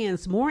and your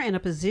hands more in a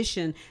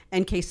position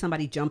in case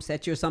somebody jumps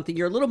at you or something.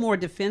 You're a little more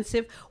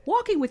defensive.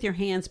 Walking with your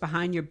hands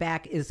behind your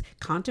back is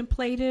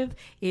contemplative.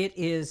 It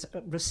is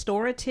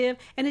restorative.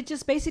 And it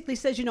just basically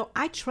says,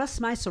 I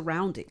trust my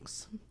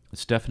surroundings.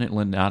 It's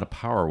definitely not a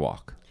power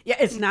walk. Yeah,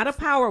 it's not a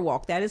power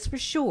walk. That is for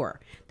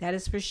sure. That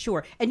is for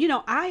sure. And,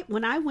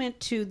 when I went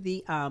to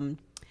the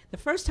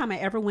first time I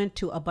ever went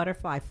to a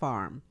butterfly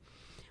farm,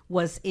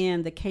 was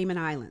in the Cayman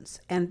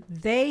Islands, and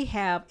they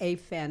have a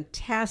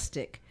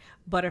fantastic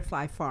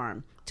butterfly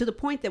farm, to the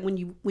point that when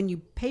you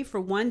pay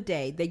for one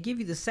day, they give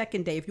you the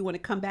second day. If you want to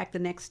come back the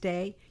next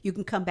day, you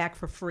can come back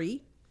for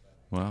free.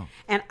 Wow.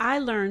 And I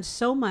learned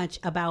so much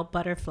about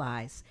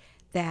butterflies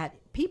that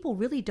people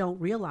really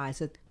don't realize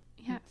that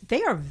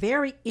they are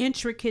very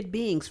intricate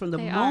beings from the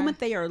moment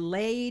they are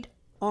laid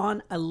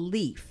on a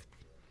leaf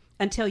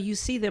until you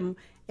see them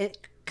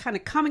kind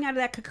of coming out of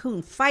that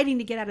cocoon, fighting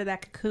to get out of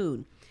that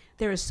cocoon.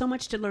 There is so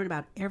much to learn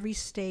about every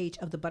stage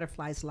of the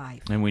butterfly's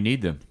life. And we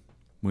need them.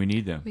 We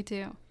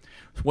do.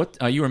 What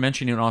you were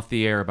mentioning off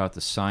the air about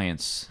the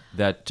science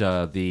that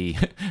the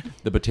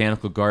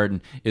Botanical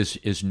Garden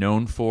is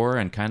known for,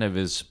 and kind of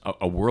is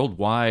a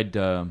worldwide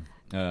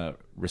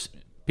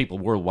people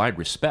worldwide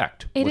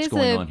respect what's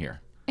going on here.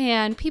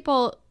 And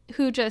people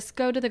who just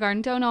go to the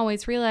garden don't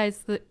always realize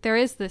that there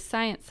is this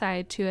science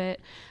side to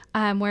it.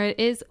 Where it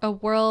is a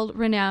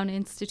world-renowned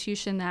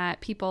institution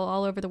that people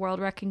all over the world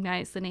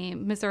recognize the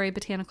name Missouri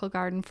Botanical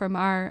Garden from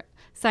our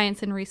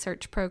science and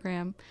research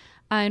program.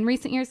 In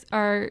recent years,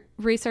 our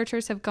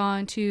researchers have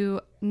gone to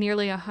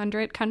nearly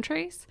 100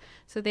 countries,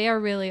 so they are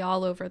really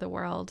all over the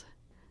world.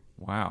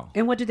 Wow.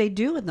 And what do they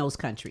do in those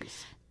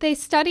countries? They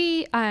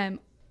study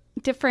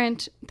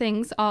different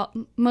things,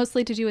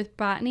 mostly to do with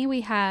botany.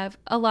 We have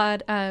a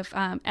lot of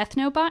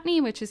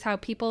ethnobotany, which is how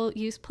people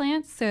use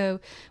plants. So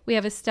we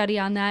have a study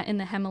on that in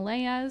the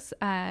Himalayas,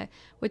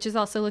 which is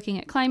also looking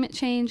at climate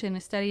change, and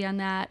a study on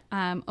that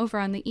over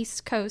on the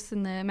East Coast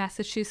in the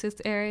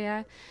Massachusetts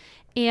area.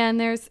 And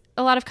there's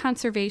a lot of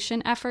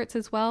conservation efforts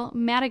as well.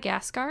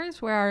 Madagascar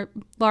is where our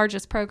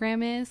largest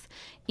program is,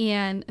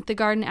 and the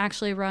garden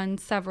actually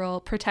runs several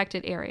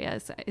protected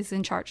areas, is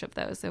in charge of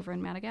those over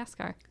in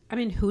Madagascar. I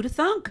mean, who'd have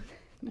thunk?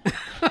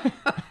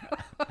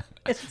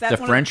 The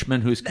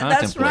Frenchman who's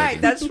contemplating.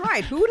 That's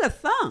right. Who'd have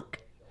thunk?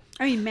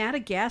 I mean,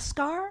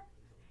 Madagascar,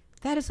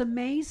 That is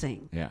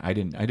amazing. Yeah, I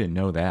didn't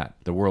know that.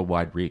 The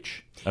worldwide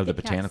reach of the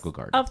Botanical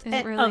Garden.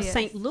 Of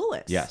St.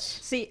 Louis. Yes.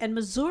 See, and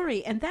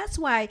Missouri, and that's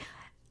why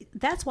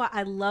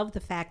I love the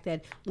fact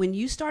that when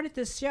you started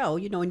this show,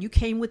 and you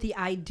came with the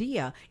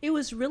idea, it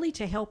was really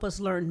to help us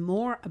learn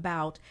more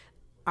about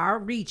our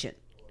region.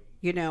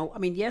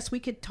 Yes, we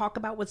could talk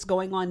about what's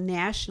going on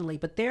nationally,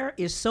 but there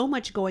is so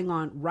much going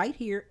on right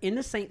here in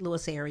the St.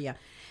 Louis area.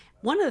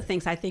 One of the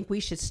things I think we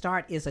should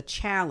start is a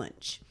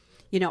challenge.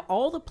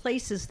 All the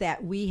places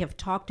that we have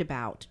talked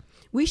about,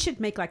 we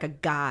should make like a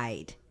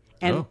guide,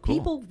 and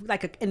people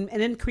and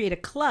then create a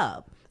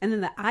club. And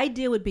then the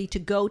idea would be to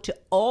go to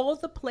all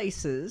the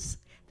places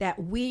that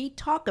we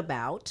talk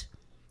about.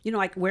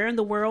 Like where in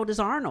the world is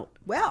Arnold?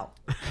 Well,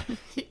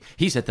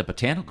 he's at the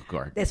Botanical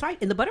Garden. That's right,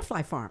 in the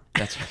butterfly farm.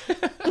 That's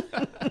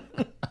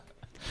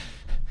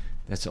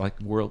that's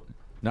like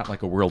not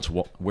like a world's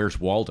Where's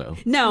Waldo?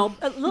 No,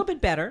 a little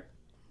bit better.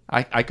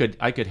 I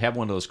could have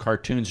one of those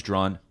cartoons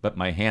drawn, but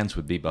my hands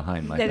would be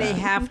behind my back. They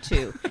have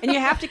to, and you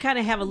have to kind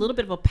of have a little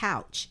bit of a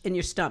pouch in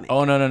your stomach.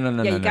 Oh no!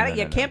 Yeah, you got it.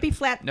 You can't be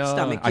flat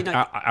stomach.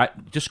 I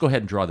just go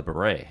ahead and draw the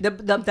beret.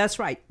 That's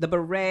right. The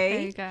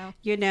beret. There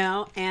you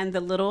go. And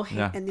the little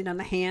and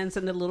the hands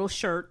and the little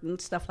shirt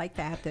and stuff like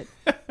that.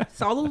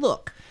 It's all a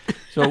look.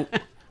 So,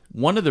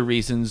 one of the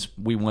reasons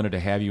we wanted to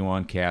have you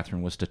on,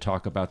 Catherine, was to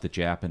talk about the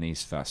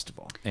Japanese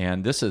festival,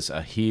 and this is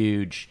a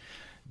huge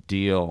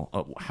deal.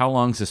 How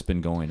long's this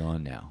been going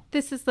on now?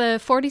 This is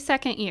the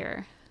 42nd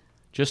year.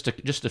 Just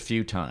a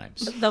few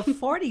times. The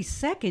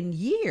 42nd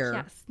year?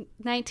 Yes.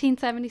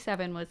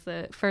 1977 was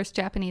the first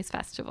Japanese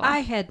festival. I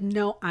had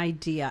no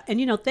idea.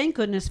 And, thank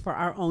goodness for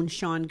our own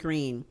Sean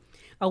Green.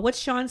 What's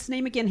Sean's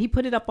name again? He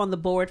put it up on the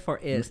board for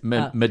us.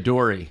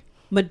 Midori.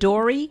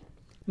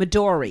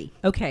 Midori.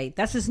 Okay,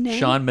 that's his name?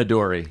 Sean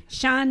Midori.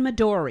 Sean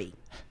Midori.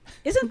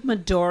 Isn't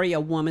Midori a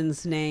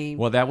woman's name?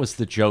 Well, that was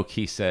the joke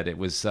he said. It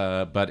was,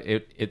 but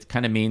it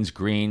kind of means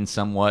green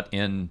somewhat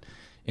in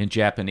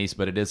Japanese,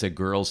 but it is a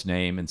girl's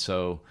name, and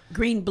so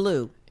green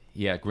blue.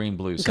 Yeah, green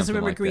blue. Because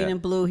remember, like green that.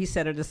 and blue, he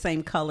said, are the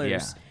same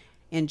colors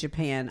in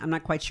Japan. I'm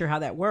not quite sure how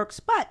that works,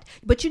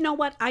 but you know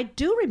what? I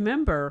do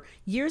remember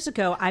years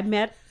ago I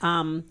met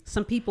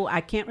some people.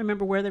 I can't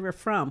remember where they were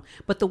from,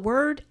 but the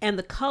word and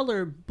the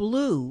color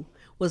blue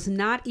was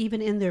not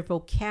even in their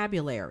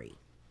vocabulary.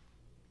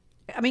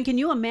 I mean, can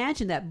you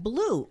imagine that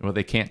blue? Well,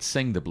 they can't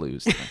sing the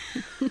blues.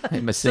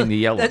 They must sing the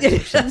yellows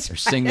or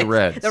sing the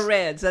reds. The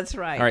reds, that's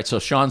right. All right, so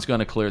Sean's going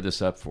to clear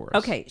this up for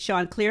us. Okay,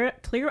 Sean, clear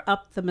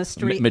up the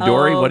mystery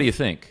Midori, of what do you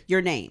think?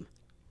 Your name.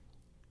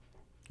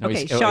 No,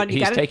 okay, Sean,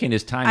 he's taking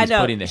his time. He's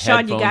putting the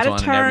Sean, headphones on you got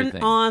to turn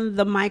everything. on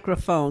the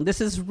microphone. This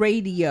is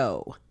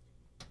radio.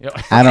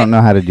 I don't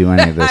know how to do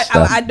any of this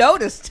stuff. I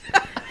noticed.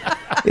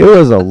 It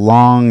was a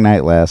long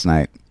night last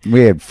night. We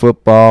had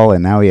football,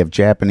 and now we have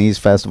Japanese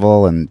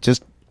festival, and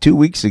just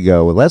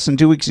less than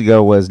 2 weeks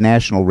ago was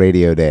National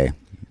Radio Day.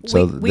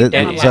 So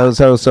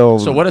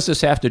So what does this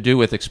have to do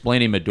with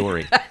explaining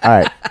Midori? All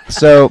right.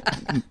 So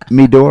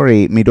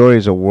Midori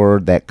is a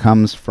word that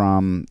comes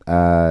from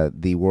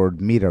the word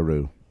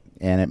miraru,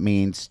 and it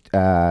means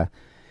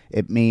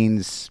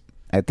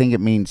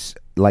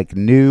like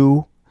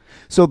new.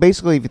 So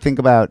basically, if you think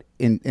about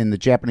in the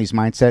Japanese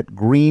mindset,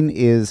 green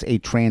is a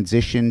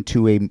transition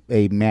to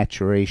a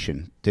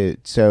maturation.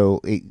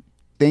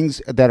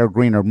 Things that are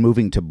green are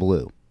moving to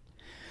blue.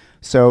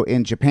 So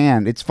in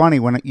Japan, it's funny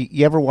when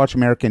you ever watch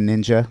American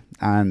Ninja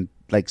on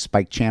like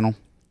Spike Channel?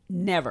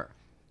 Never.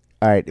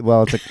 All right.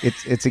 Well,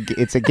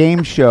 it's a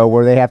game show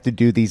where they have to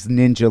do these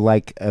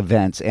ninja-like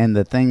events, and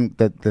the thing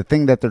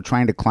that they're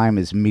trying to climb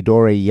is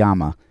Midori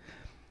Yama,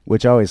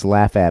 which I always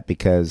laugh at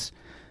because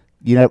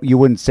you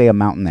wouldn't say a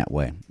mountain that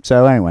way.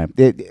 So anyway,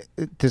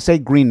 to say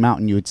Green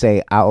Mountain, you would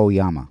say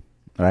Aoyama.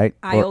 Right?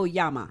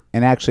 Aoyama.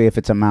 And actually, if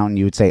it's a mountain,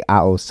 you would say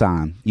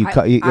Ao-san.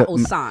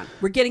 Ao-san.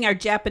 We're getting our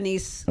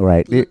Japanese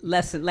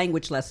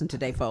language lesson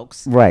today,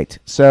 folks. Right.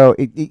 So,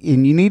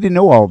 and you need to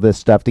know all this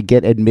stuff to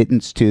get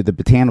admittance to the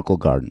Botanical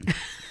Garden.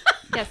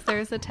 Yes,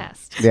 there's a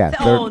test. Yeah.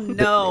 Oh,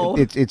 no.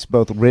 It's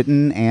both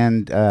written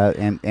and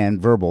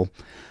verbal.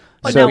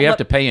 So we have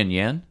to pay in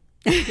yen?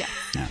 Yeah.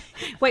 No.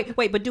 Wait,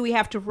 but do we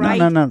have to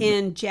write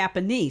in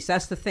Japanese?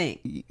 That's the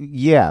thing.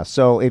 Yeah.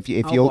 So if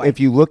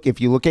you look at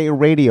your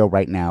radio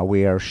right now,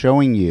 we are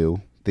showing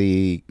you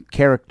the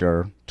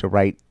character to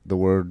write the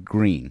word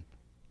green.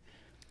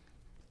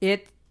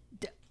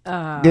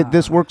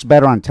 This works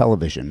better on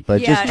television,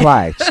 but just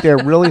try. Stare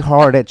really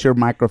hard at your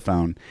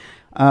microphone.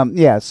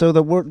 So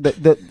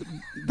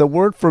the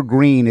word for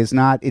green is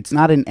not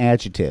an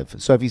adjective.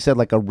 So if you said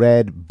like a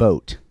red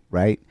boat,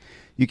 right?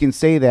 You can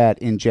say that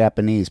in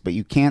Japanese, but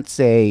you can't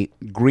say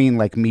green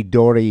like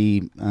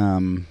Midori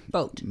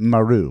boat.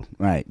 Maru,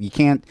 right? You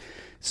can't.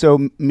 So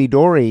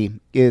Midori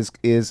is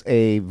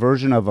a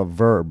version of a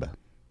verb,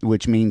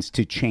 which means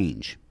to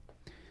change.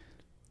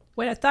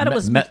 Wait, I thought it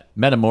was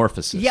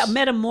metamorphosis. Yeah,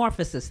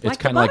 metamorphosis. It's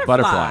kind of like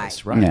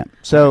butterflies, right? Yeah.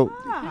 So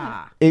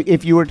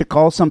if you were to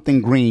call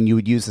something green, you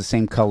would use the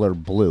same color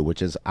blue,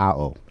 which is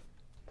Ao.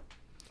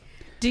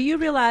 Do you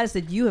realize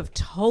that you have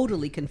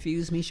totally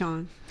confused me,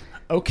 Sean?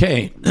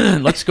 Okay,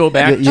 let's go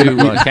back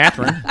to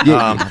Catherine.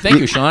 Thank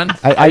you, Sean.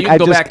 You can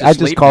go back to I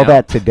sleep just call now.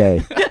 that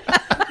today.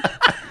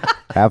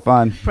 Have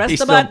fun. Press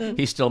the button.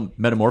 He's still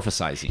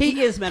metamorphosizing.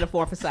 He is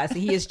metamorphosizing.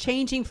 He is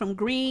changing from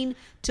green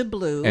to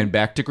blue. And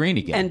back to green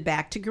again. And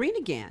back to green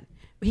again.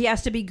 He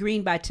has to be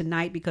green by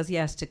tonight because he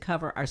has to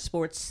cover our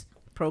sports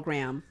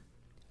program.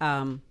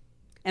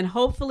 And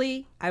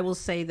hopefully, I will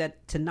say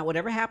that tonight,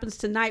 whatever happens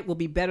tonight will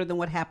be better than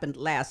what happened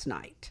last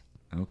night.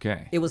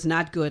 Okay. It was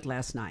not good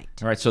last night.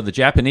 All right, so the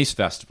Japanese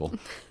festival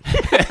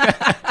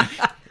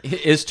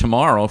is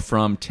tomorrow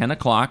from 10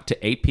 o'clock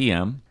to 8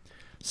 p.m.,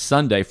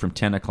 Sunday from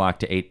 10 o'clock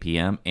to 8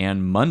 p.m.,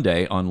 and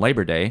Monday on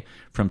Labor Day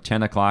from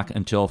 10 o'clock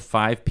until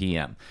 5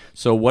 p.m.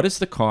 So what is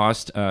the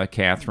cost,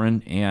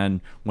 Catherine?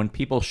 And when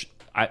people...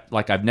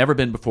 I've never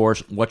been before.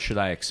 What should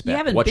I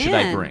expect? What should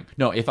I bring?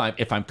 No, if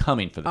I'm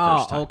coming for the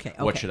first time, okay.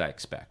 What should I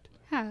expect?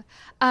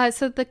 Yeah.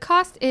 So the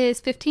cost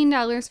is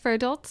 $15 for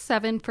adults,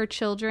 $7 for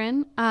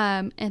children,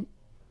 and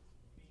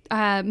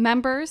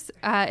members.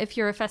 If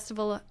you're a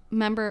festival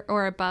member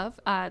or above,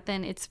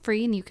 then it's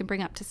free, and you can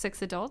bring up to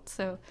 6 adults.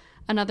 So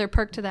another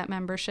perk to that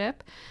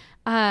membership,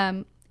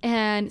 and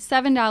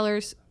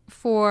 $7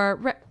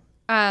 for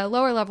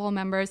lower level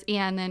members,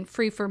 and then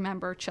free for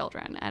member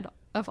children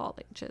of all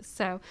ages.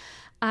 So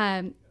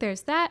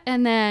there's that.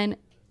 And then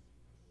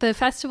the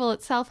festival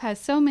itself has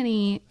so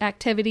many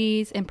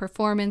activities and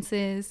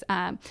performances.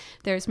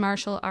 There's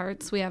martial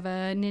arts. We have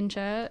a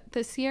ninja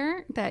this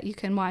year that you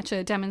can watch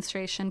a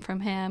demonstration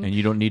from him. And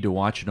you don't need to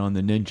watch it on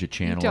the Ninja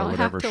channel or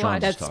whatever Sean's talking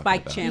that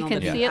Spike about. channel. You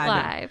can see it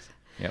live.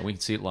 Yeah, we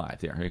can see it live.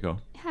 There you go.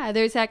 Yeah,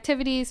 there's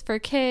activities for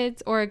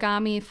kids,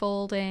 origami,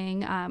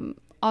 folding,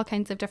 all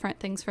kinds of different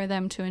things for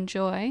them to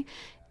enjoy.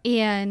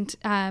 And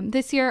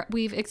this year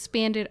we've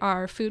expanded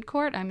our food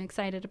court. I'm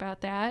excited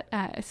about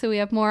that. So we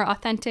have more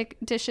authentic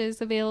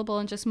dishes available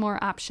and just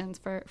more options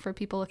for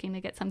people looking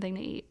to get something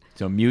to eat.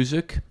 So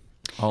music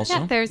also?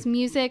 Yeah, there's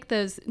music.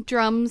 Those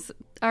drums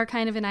are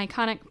kind of an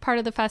iconic part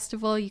of the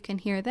festival. You can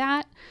hear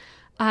that.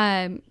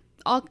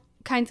 All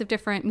kinds of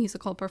different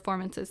musical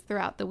performances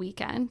throughout the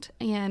weekend.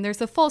 And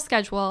there's a full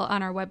schedule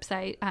on our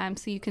website,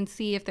 so you can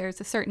see if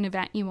there's a certain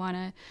event you want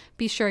to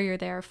be sure you're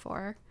there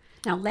for.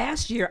 Now,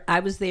 last year I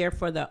was there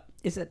for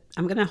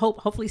I'm going to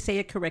hopefully say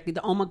it correctly,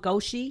 the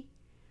Omagoshi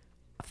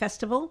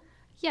Festival?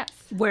 Yes.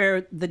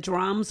 Where the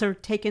drums are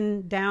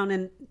taken down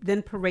and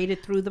then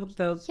paraded through the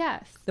park.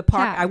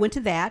 Yeah. I went to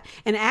that.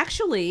 And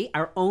actually,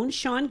 our own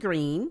Sean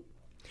Green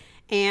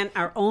and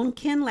our own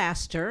Ken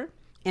Laster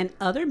and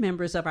other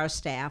members of our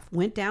staff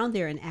went down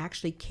there and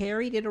actually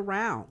carried it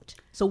around.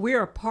 So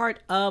we're a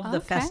part of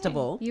the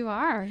festival. You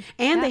are.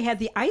 And they had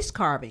the ice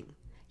carving.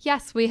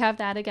 Yes, we have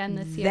that again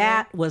this year.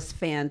 That was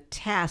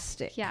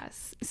fantastic.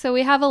 Yes. So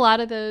we have a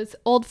lot of those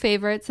old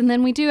favorites. And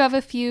then we do have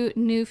a few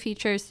new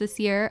features this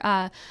year.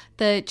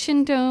 The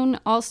Chindon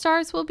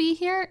All-Stars will be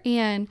here.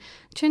 And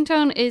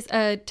Chindon is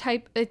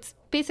it's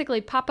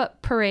basically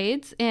pop-up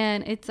parades.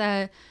 And it's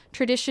a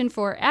tradition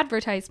for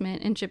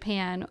advertisement in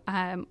Japan,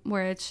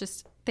 where it's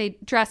just they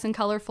dress in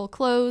colorful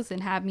clothes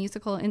and have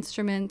musical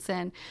instruments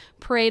and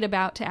parade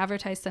about to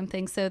advertise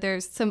something. So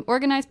there's some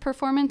organized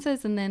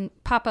performances and then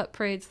pop-up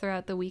parades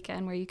throughout the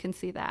weekend where you can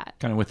see that.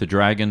 Kind of with the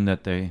dragon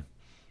that they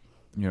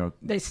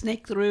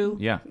snake through.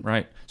 Yeah,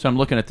 right. So I'm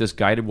looking at this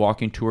guided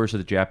walking tours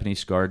of the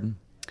Japanese garden,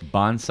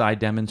 bonsai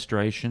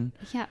demonstration.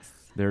 Yes.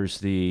 There's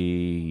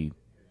the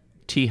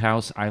Tea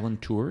House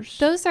Island tours.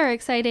 Those are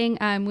exciting.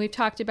 We've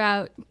talked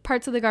about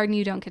parts of the garden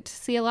you don't get to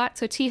see a lot.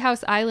 So Tea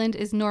House Island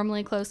is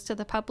normally closed to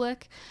the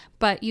public,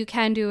 but you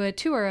can do a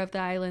tour of the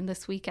island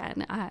this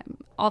weekend,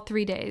 all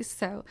 3 days.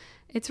 So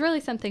it's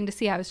really something to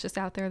see. I was just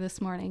out there this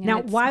morning. And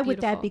now, why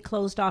would beautiful. that be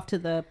closed off to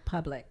the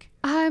public?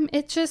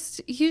 It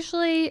just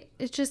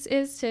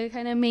is to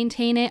kind of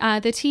maintain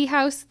it. The tea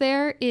house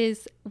there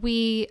is,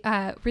 we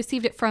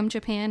received it from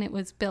Japan. It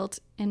was built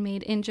and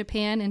made in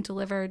Japan and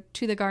delivered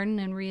to the garden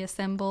and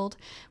reassembled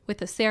with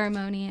a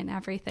ceremony and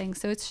everything.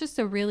 So it's just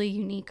a really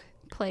unique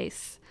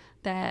place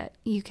that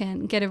you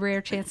can get a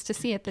rare chance to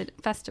see at the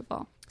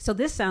festival. So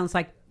this sounds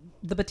like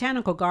the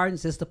Botanical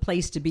Gardens is the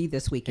place to be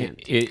this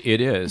weekend. It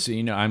is.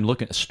 I'm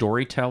looking at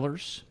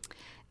storytellers.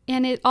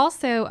 And it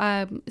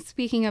also,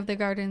 speaking of the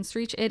Garden's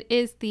Reach, it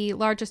is the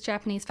largest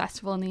Japanese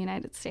festival in the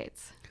United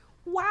States.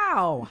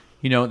 Wow.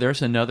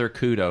 There's another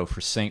kudo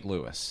for St.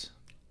 Louis.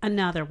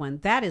 Another one.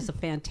 That is a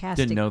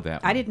fantastic. Didn't know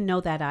that one. I didn't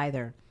know that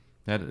either.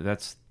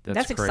 That's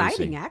crazy.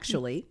 Exciting,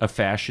 actually. A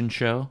fashion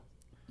show?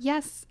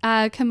 Yes,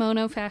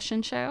 kimono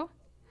fashion show.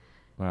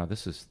 Wow,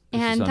 this is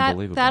and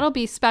unbelievable. That'll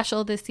be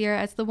special this year,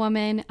 as the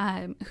woman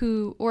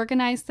who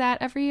organized that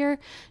every year,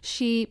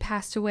 she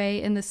passed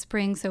away in the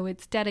spring, so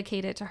it's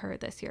dedicated to her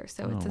this year.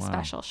 So it's a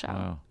special show.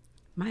 Wow.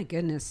 My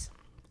goodness,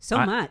 so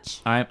much.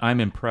 I'm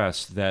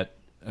impressed that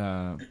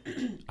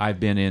I've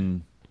been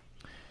in,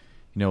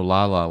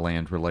 La La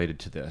Land related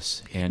to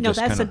this. And no,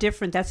 that's a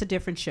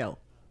different show.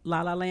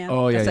 La La Land.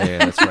 Oh yeah,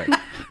 that's right.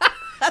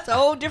 That's a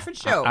whole different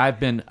show. I've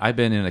been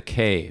in a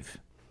cave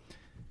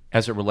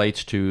as it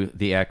relates to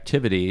the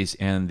activities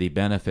and the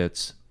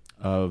benefits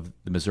of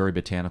the Missouri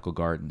Botanical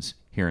Gardens.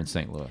 here in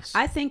St. Louis.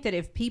 I think that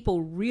if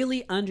people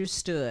really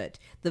understood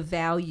the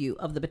value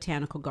of the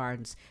botanical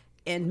gardens,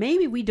 and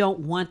maybe we don't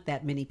want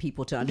that many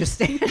people to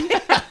understand.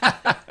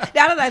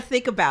 Now that I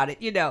think about it,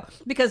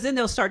 because then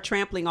they'll start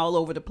trampling all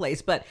over the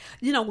place. But,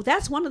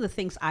 that's one of the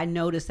things I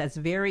noticed that's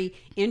very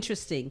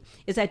interesting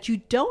is that you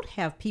don't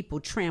have people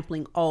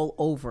trampling all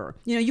over.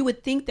 You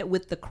would think that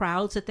with the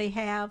crowds that they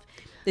have,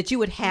 that you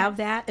would have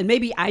that. And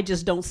maybe I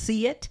just don't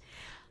see it.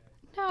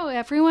 No,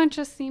 everyone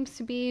just seems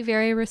to be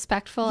very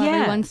respectful. Yes.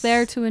 Everyone's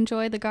there to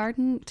enjoy the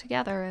garden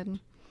together. And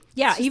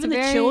yeah, even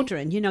the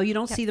children, you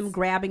don't see them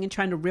grabbing and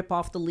trying to rip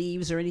off the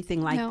leaves or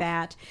anything like No.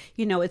 that.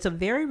 It's a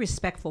very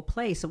respectful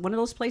place. And one of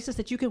those places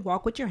that you can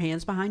walk with your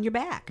hands behind your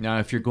back. Now,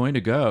 if you're going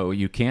to go,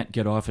 you can't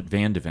get off at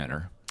Van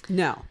Deventer.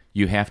 No.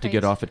 You have to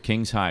get Right. off at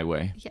Kings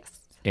Highway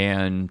Yes.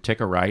 and take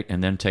a right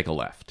and then take a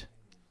left.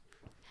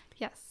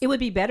 Yes. It would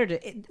be better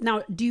to...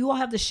 Now, do you all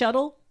have the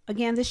shuttle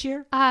again this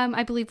year?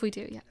 I believe we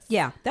do, yes.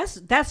 Yeah,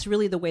 that's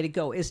really the way to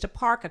go, is to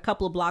park a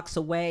couple of blocks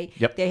away.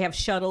 Yep. They have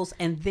shuttles,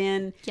 and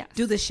then Yes.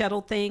 do the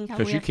shuttle thing. Yeah.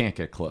 Because you have- can't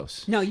get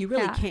close. No, you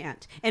really Yeah.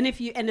 can't. And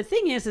the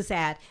thing is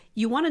that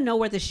you want to know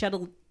where the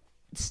shuttle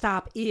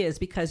stop is,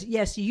 because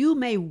yes, you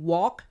may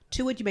walk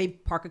to it. You may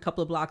park a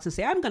couple of blocks and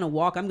say, I'm going to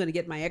walk, I'm going to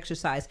get my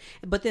exercise.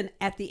 But then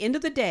at the end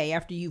of the day,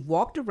 after you've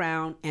walked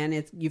around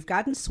and you've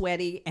gotten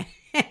sweaty and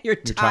you're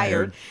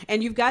tired,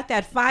 and you've got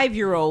that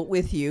 5-year-old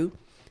with you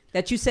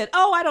that you said,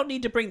 oh, I don't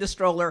need to bring the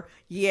stroller.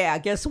 Yeah,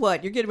 guess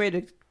what? You're getting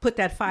ready to put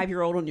that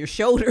 5-year-old on your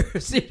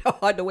shoulders,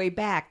 on the way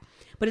back.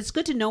 But it's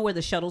good to know where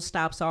the shuttle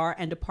stops are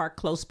and to park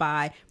close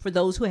by for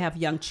those who have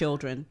young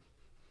children.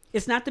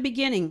 It's not the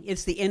beginning,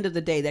 it's the end of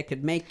the day that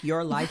could make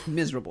your life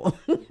miserable.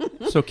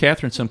 So,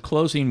 Catherine, some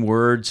closing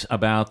words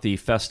about the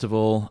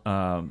festival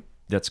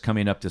that's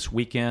coming up this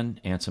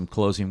weekend and some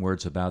closing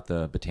words about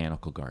the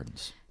Botanical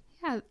Gardens.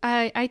 Yeah,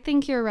 I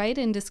think you're right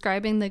in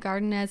describing the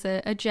garden as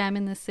a gem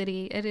in the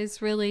city. It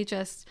is really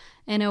just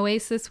an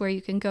oasis where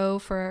you can go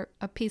for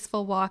a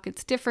peaceful walk.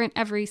 It's different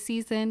every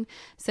season,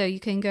 so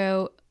you can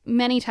go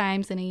many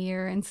times in a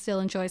year and still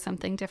enjoy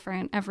something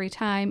different every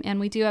time. And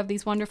we do have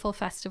these wonderful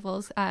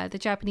festivals. The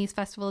Japanese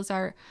festival is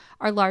our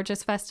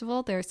largest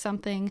festival. There's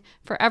something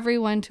for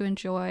everyone to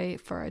enjoy,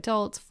 for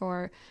adults,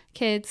 for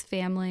kids,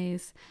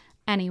 families,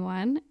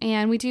 anyone.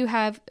 And we do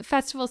have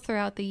festivals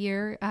throughout the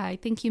year. I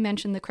think you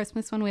mentioned the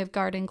Christmas one. We have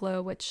Garden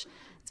Glow, which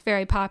is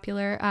very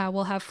popular.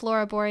 We'll have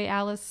Flora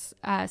Borealis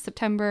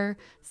September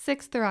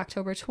 6th through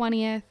October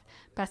 20th.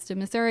 Best of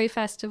Missouri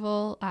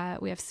Festival.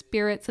 We have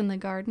Spirits in the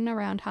Garden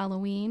around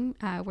Halloween,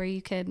 where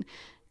you can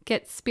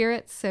get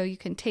spirits so you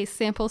can taste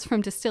samples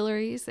from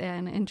distilleries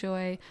and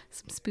enjoy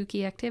some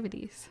spooky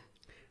activities.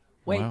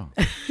 Wait. Wow.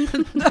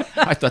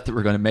 I thought they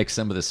were going to make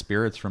some of the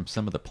spirits from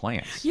some of the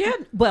plants. Yeah,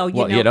 well,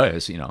 it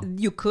is,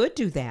 you could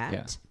do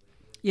that.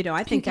 Yeah.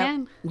 I think You that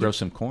can. Grow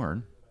some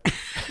corn.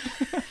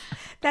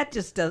 that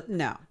just does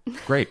no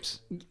Grapes.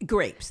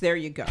 grapes. There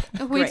you go.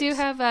 We do Grapes.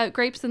 have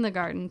Grapes in the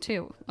Garden,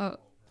 too,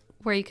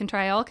 where you can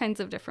try all kinds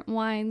of different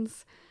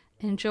wines.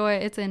 Enjoy.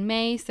 It's in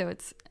May, so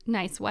it's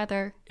nice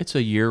weather. It's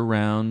a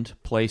year-round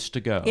place to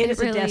go. It is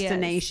really a is.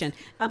 destination.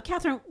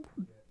 Catherine,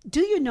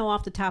 do you know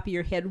off the top of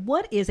your head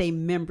what is a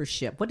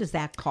membership? What does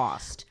that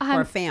cost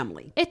for a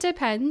family? It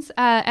depends.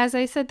 As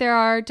I said, there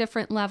are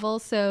different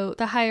levels. So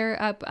the higher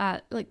up,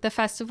 like the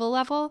festival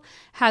level,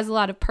 has a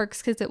lot of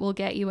perks because it will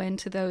get you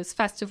into those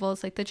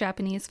festivals, like the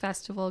Japanese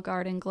Festival,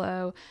 Garden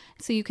Glow.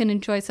 So you can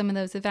enjoy some of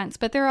those events.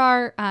 But there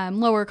are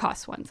lower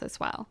cost ones as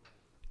well.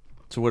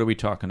 So what are we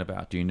talking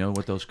about? Do you know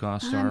what those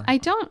costs are? I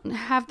don't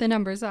have the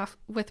numbers off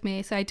with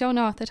me, so I don't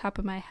know off the top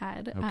of my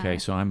head. Okay,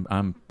 so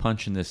I'm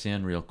punching this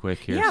in real quick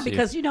here. Yeah, See if-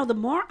 because the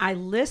more I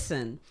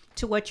listen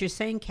to what you're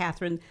saying,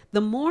 Catherine,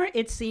 the more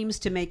it seems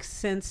to make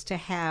sense to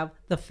have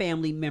the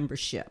family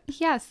membership.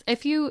 Yes,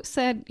 if you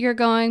said you're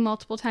going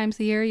multiple times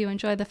a year, you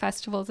enjoy the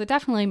festivals, it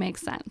definitely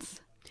makes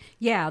sense.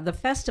 Yeah, the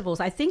festivals.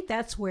 I think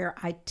that's where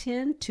I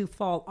tend to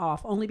fall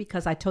off, only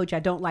because I told you I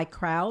don't like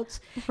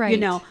crowds. Right.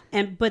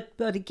 But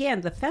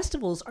again, the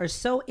festivals are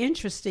so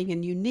interesting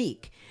and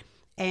unique,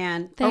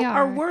 and They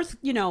are are. worth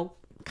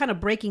kind of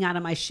breaking out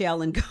of my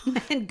shell and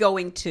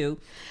going to.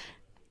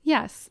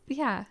 Yes,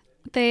 yeah,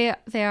 they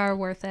are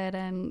worth it,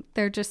 and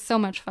they're just so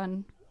much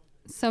fun.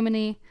 So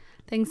many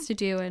things to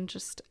do, and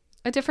just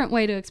a different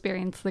way to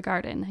experience the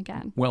garden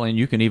again. Well, and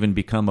you can even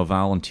become a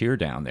volunteer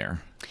down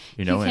there.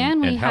 You can.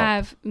 And We help.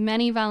 have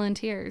many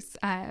volunteers.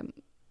 A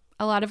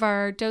lot of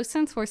our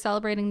docents, we're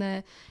celebrating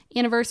the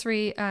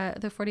anniversary,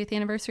 the 40th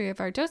anniversary of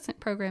our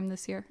docent program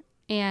this year.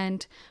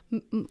 And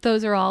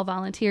those are all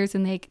volunteers,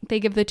 and they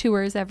give the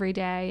tours every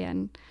day,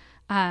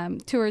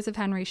 and tours of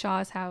Henry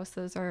Shaw's house.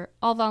 Those are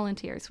all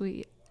volunteers.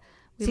 We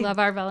love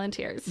our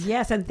volunteers.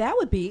 Yes, and that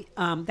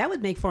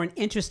would make for an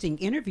interesting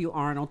interview,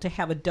 Arnold, to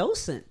have a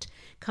docent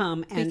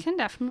come We can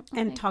definitely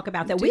and talk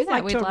about that. do We'd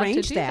like We'd to love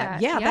arrange do that.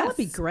 Yeah, that would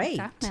be Yes, great.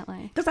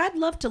 Definitely. Because I'd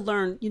love to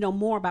learn,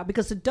 more about,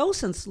 because the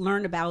docents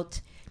learn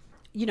about,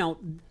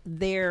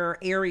 their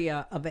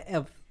area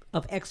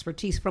of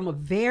expertise from a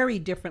very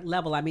different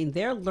level. I mean,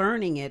 they're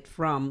learning it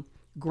from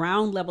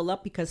ground level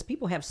up because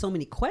people have so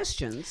many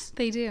questions.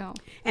 They do.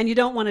 And you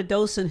don't want a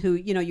docent who,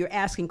 you're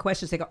asking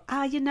questions. They go,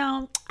 they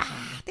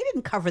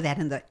didn't cover that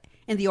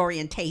in the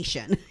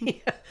orientation.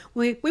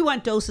 we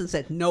want docents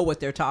that know what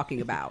they're talking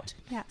about.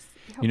 Yes.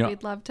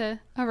 We'd love to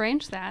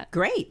arrange that.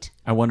 Great.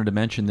 I wanted to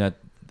mention that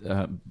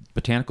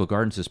Botanical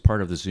Gardens is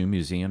part of the Zoo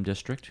Museum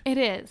District. It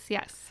is,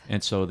 yes.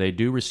 And so they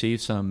do receive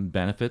some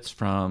benefits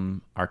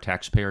from our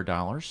taxpayer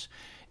dollars,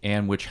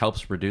 and which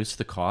helps reduce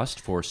the cost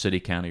for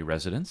city-county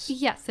residents.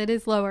 Yes, it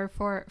is lower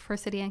for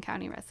city and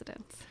county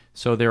residents.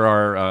 So there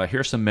are,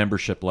 here's some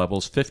membership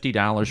levels.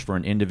 $50 for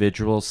an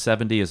individual,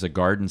 $70 as a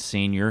garden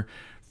senior.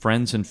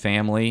 Friends and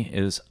family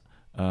is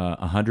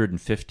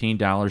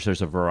 $115.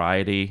 There's a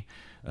variety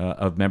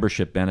of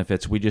membership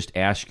benefits. We just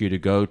ask you to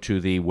go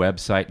to the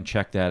website and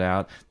check that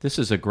out. This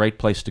is a great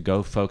place to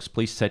go, folks.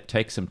 Please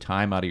take some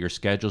time out of your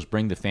schedules.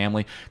 Bring the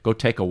family. Go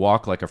take a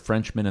walk like a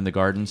Frenchman in the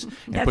gardens, and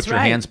That's put your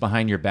right. hands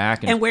behind your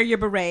back And wear your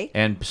beret.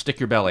 and stick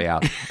your belly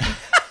out.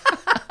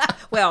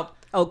 Well,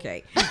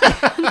 okay.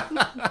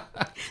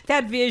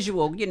 That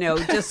visual,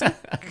 just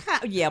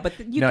yeah, but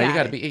you No,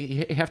 got it.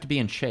 you have to be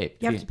in shape.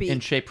 You have to be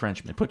in shape,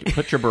 Frenchman.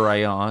 Put your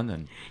beret on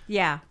and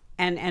Yeah,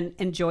 and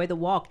enjoy the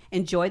walk,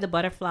 enjoy the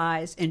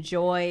butterflies,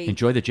 enjoy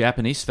the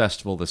Japanese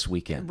festival this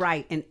weekend.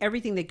 right, and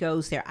everything that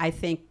goes there. I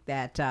think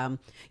that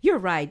you're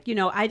right.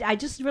 I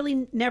just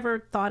really never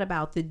thought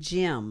about the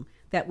gym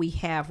that we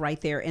have right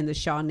there in the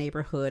Shaw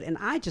neighborhood. And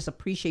I just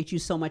appreciate you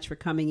so much for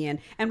coming in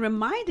and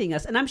reminding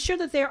us. And I'm sure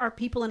that there are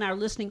people in our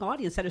listening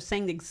audience that are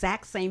saying the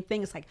exact same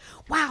thing. It's like,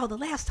 wow, the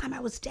last time I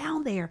was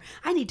down there,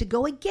 I need to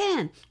go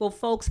again. Well,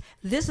 folks,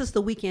 this is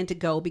the weekend to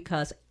go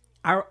because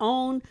our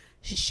own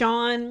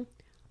Sean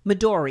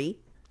Midori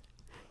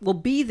will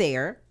be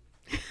there.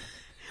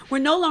 We're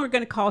no longer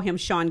going to call him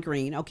Sean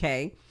Green,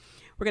 okay?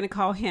 We're going to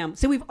call him.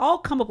 So we've all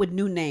come up with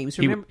new names.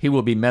 Remember, He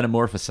will be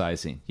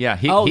metamorphosizing. Yeah,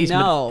 he's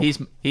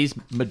he's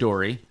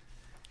Midori.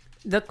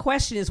 the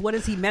question is, what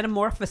is he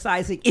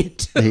metamorphosizing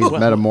into? He's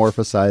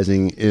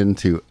metamorphosizing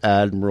into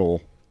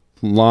Admiral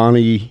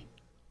Lonnie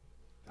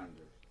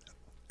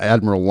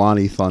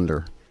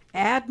Thunder.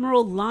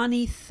 Admiral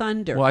Lonnie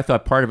Thunder. Well, I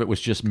thought part of it was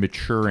just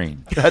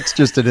maturing. That's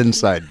just an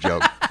inside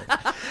joke.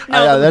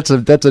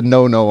 That's a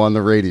no-no on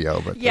the radio.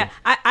 But Yeah,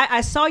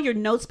 I saw your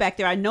notes back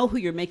there. I know who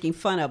you're making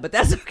fun of, but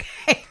that's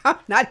okay. I'm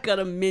not going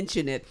to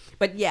mention it.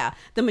 But yeah,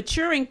 the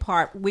maturing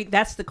part,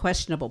 that's the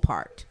questionable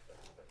part.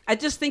 I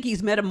just think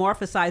he's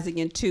metamorphosizing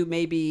into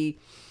maybe,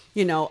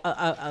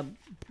 a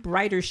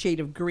brighter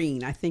shade of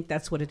green. I think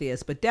that's what it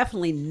is, but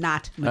definitely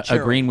not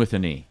maturing. A green with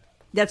an E.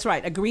 That's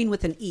right, a green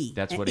with an E.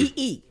 That's an what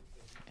E.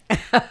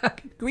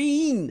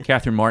 Green.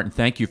 Catherine Martin,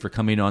 thank you for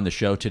coming on the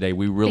show today.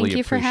 We really Thank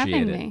you for appreciate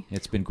having it. me.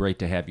 It's been great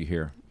to have you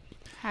here.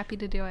 Happy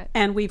to do it.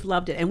 And we've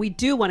loved it. And we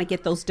do want to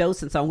get those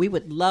docents on. We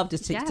would love to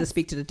Yes.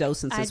 speak to the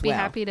docents I'd as be well.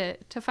 happy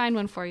to find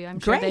one for you. I'm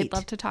sure Great. they'd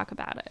love to talk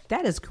about it.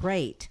 That is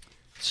great.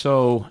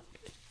 So,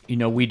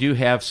 we do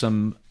have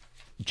some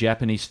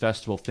Japanese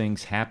festival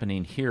things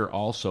happening here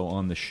also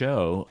on the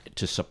show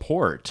to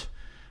support,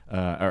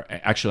 or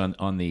actually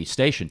on the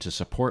station to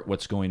support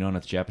what's going on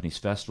at the Japanese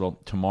festival.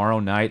 Tomorrow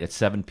night at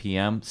 7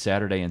 p.m.,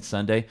 Saturday and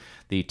Sunday,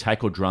 the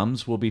taiko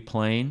drums will be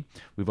playing.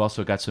 We've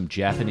also got some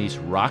Japanese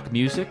rock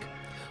music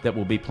that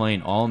will be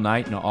playing all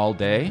night and all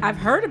day. I've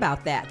heard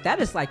about that.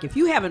 That is like if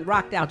you haven't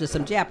rocked out to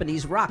some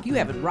Japanese rock, you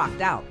haven't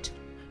rocked out.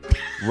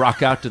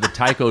 Rock out to the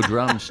taiko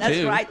drums, too.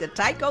 That's right, the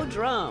taiko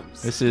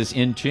drums. This is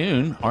In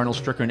Tune. Arnold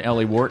Stricker and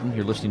Ellie Wharton.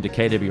 You're listening to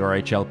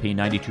KWRHLP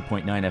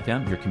 92.9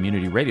 FM, your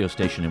community radio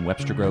station in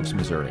Webster Groves,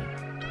 Missouri.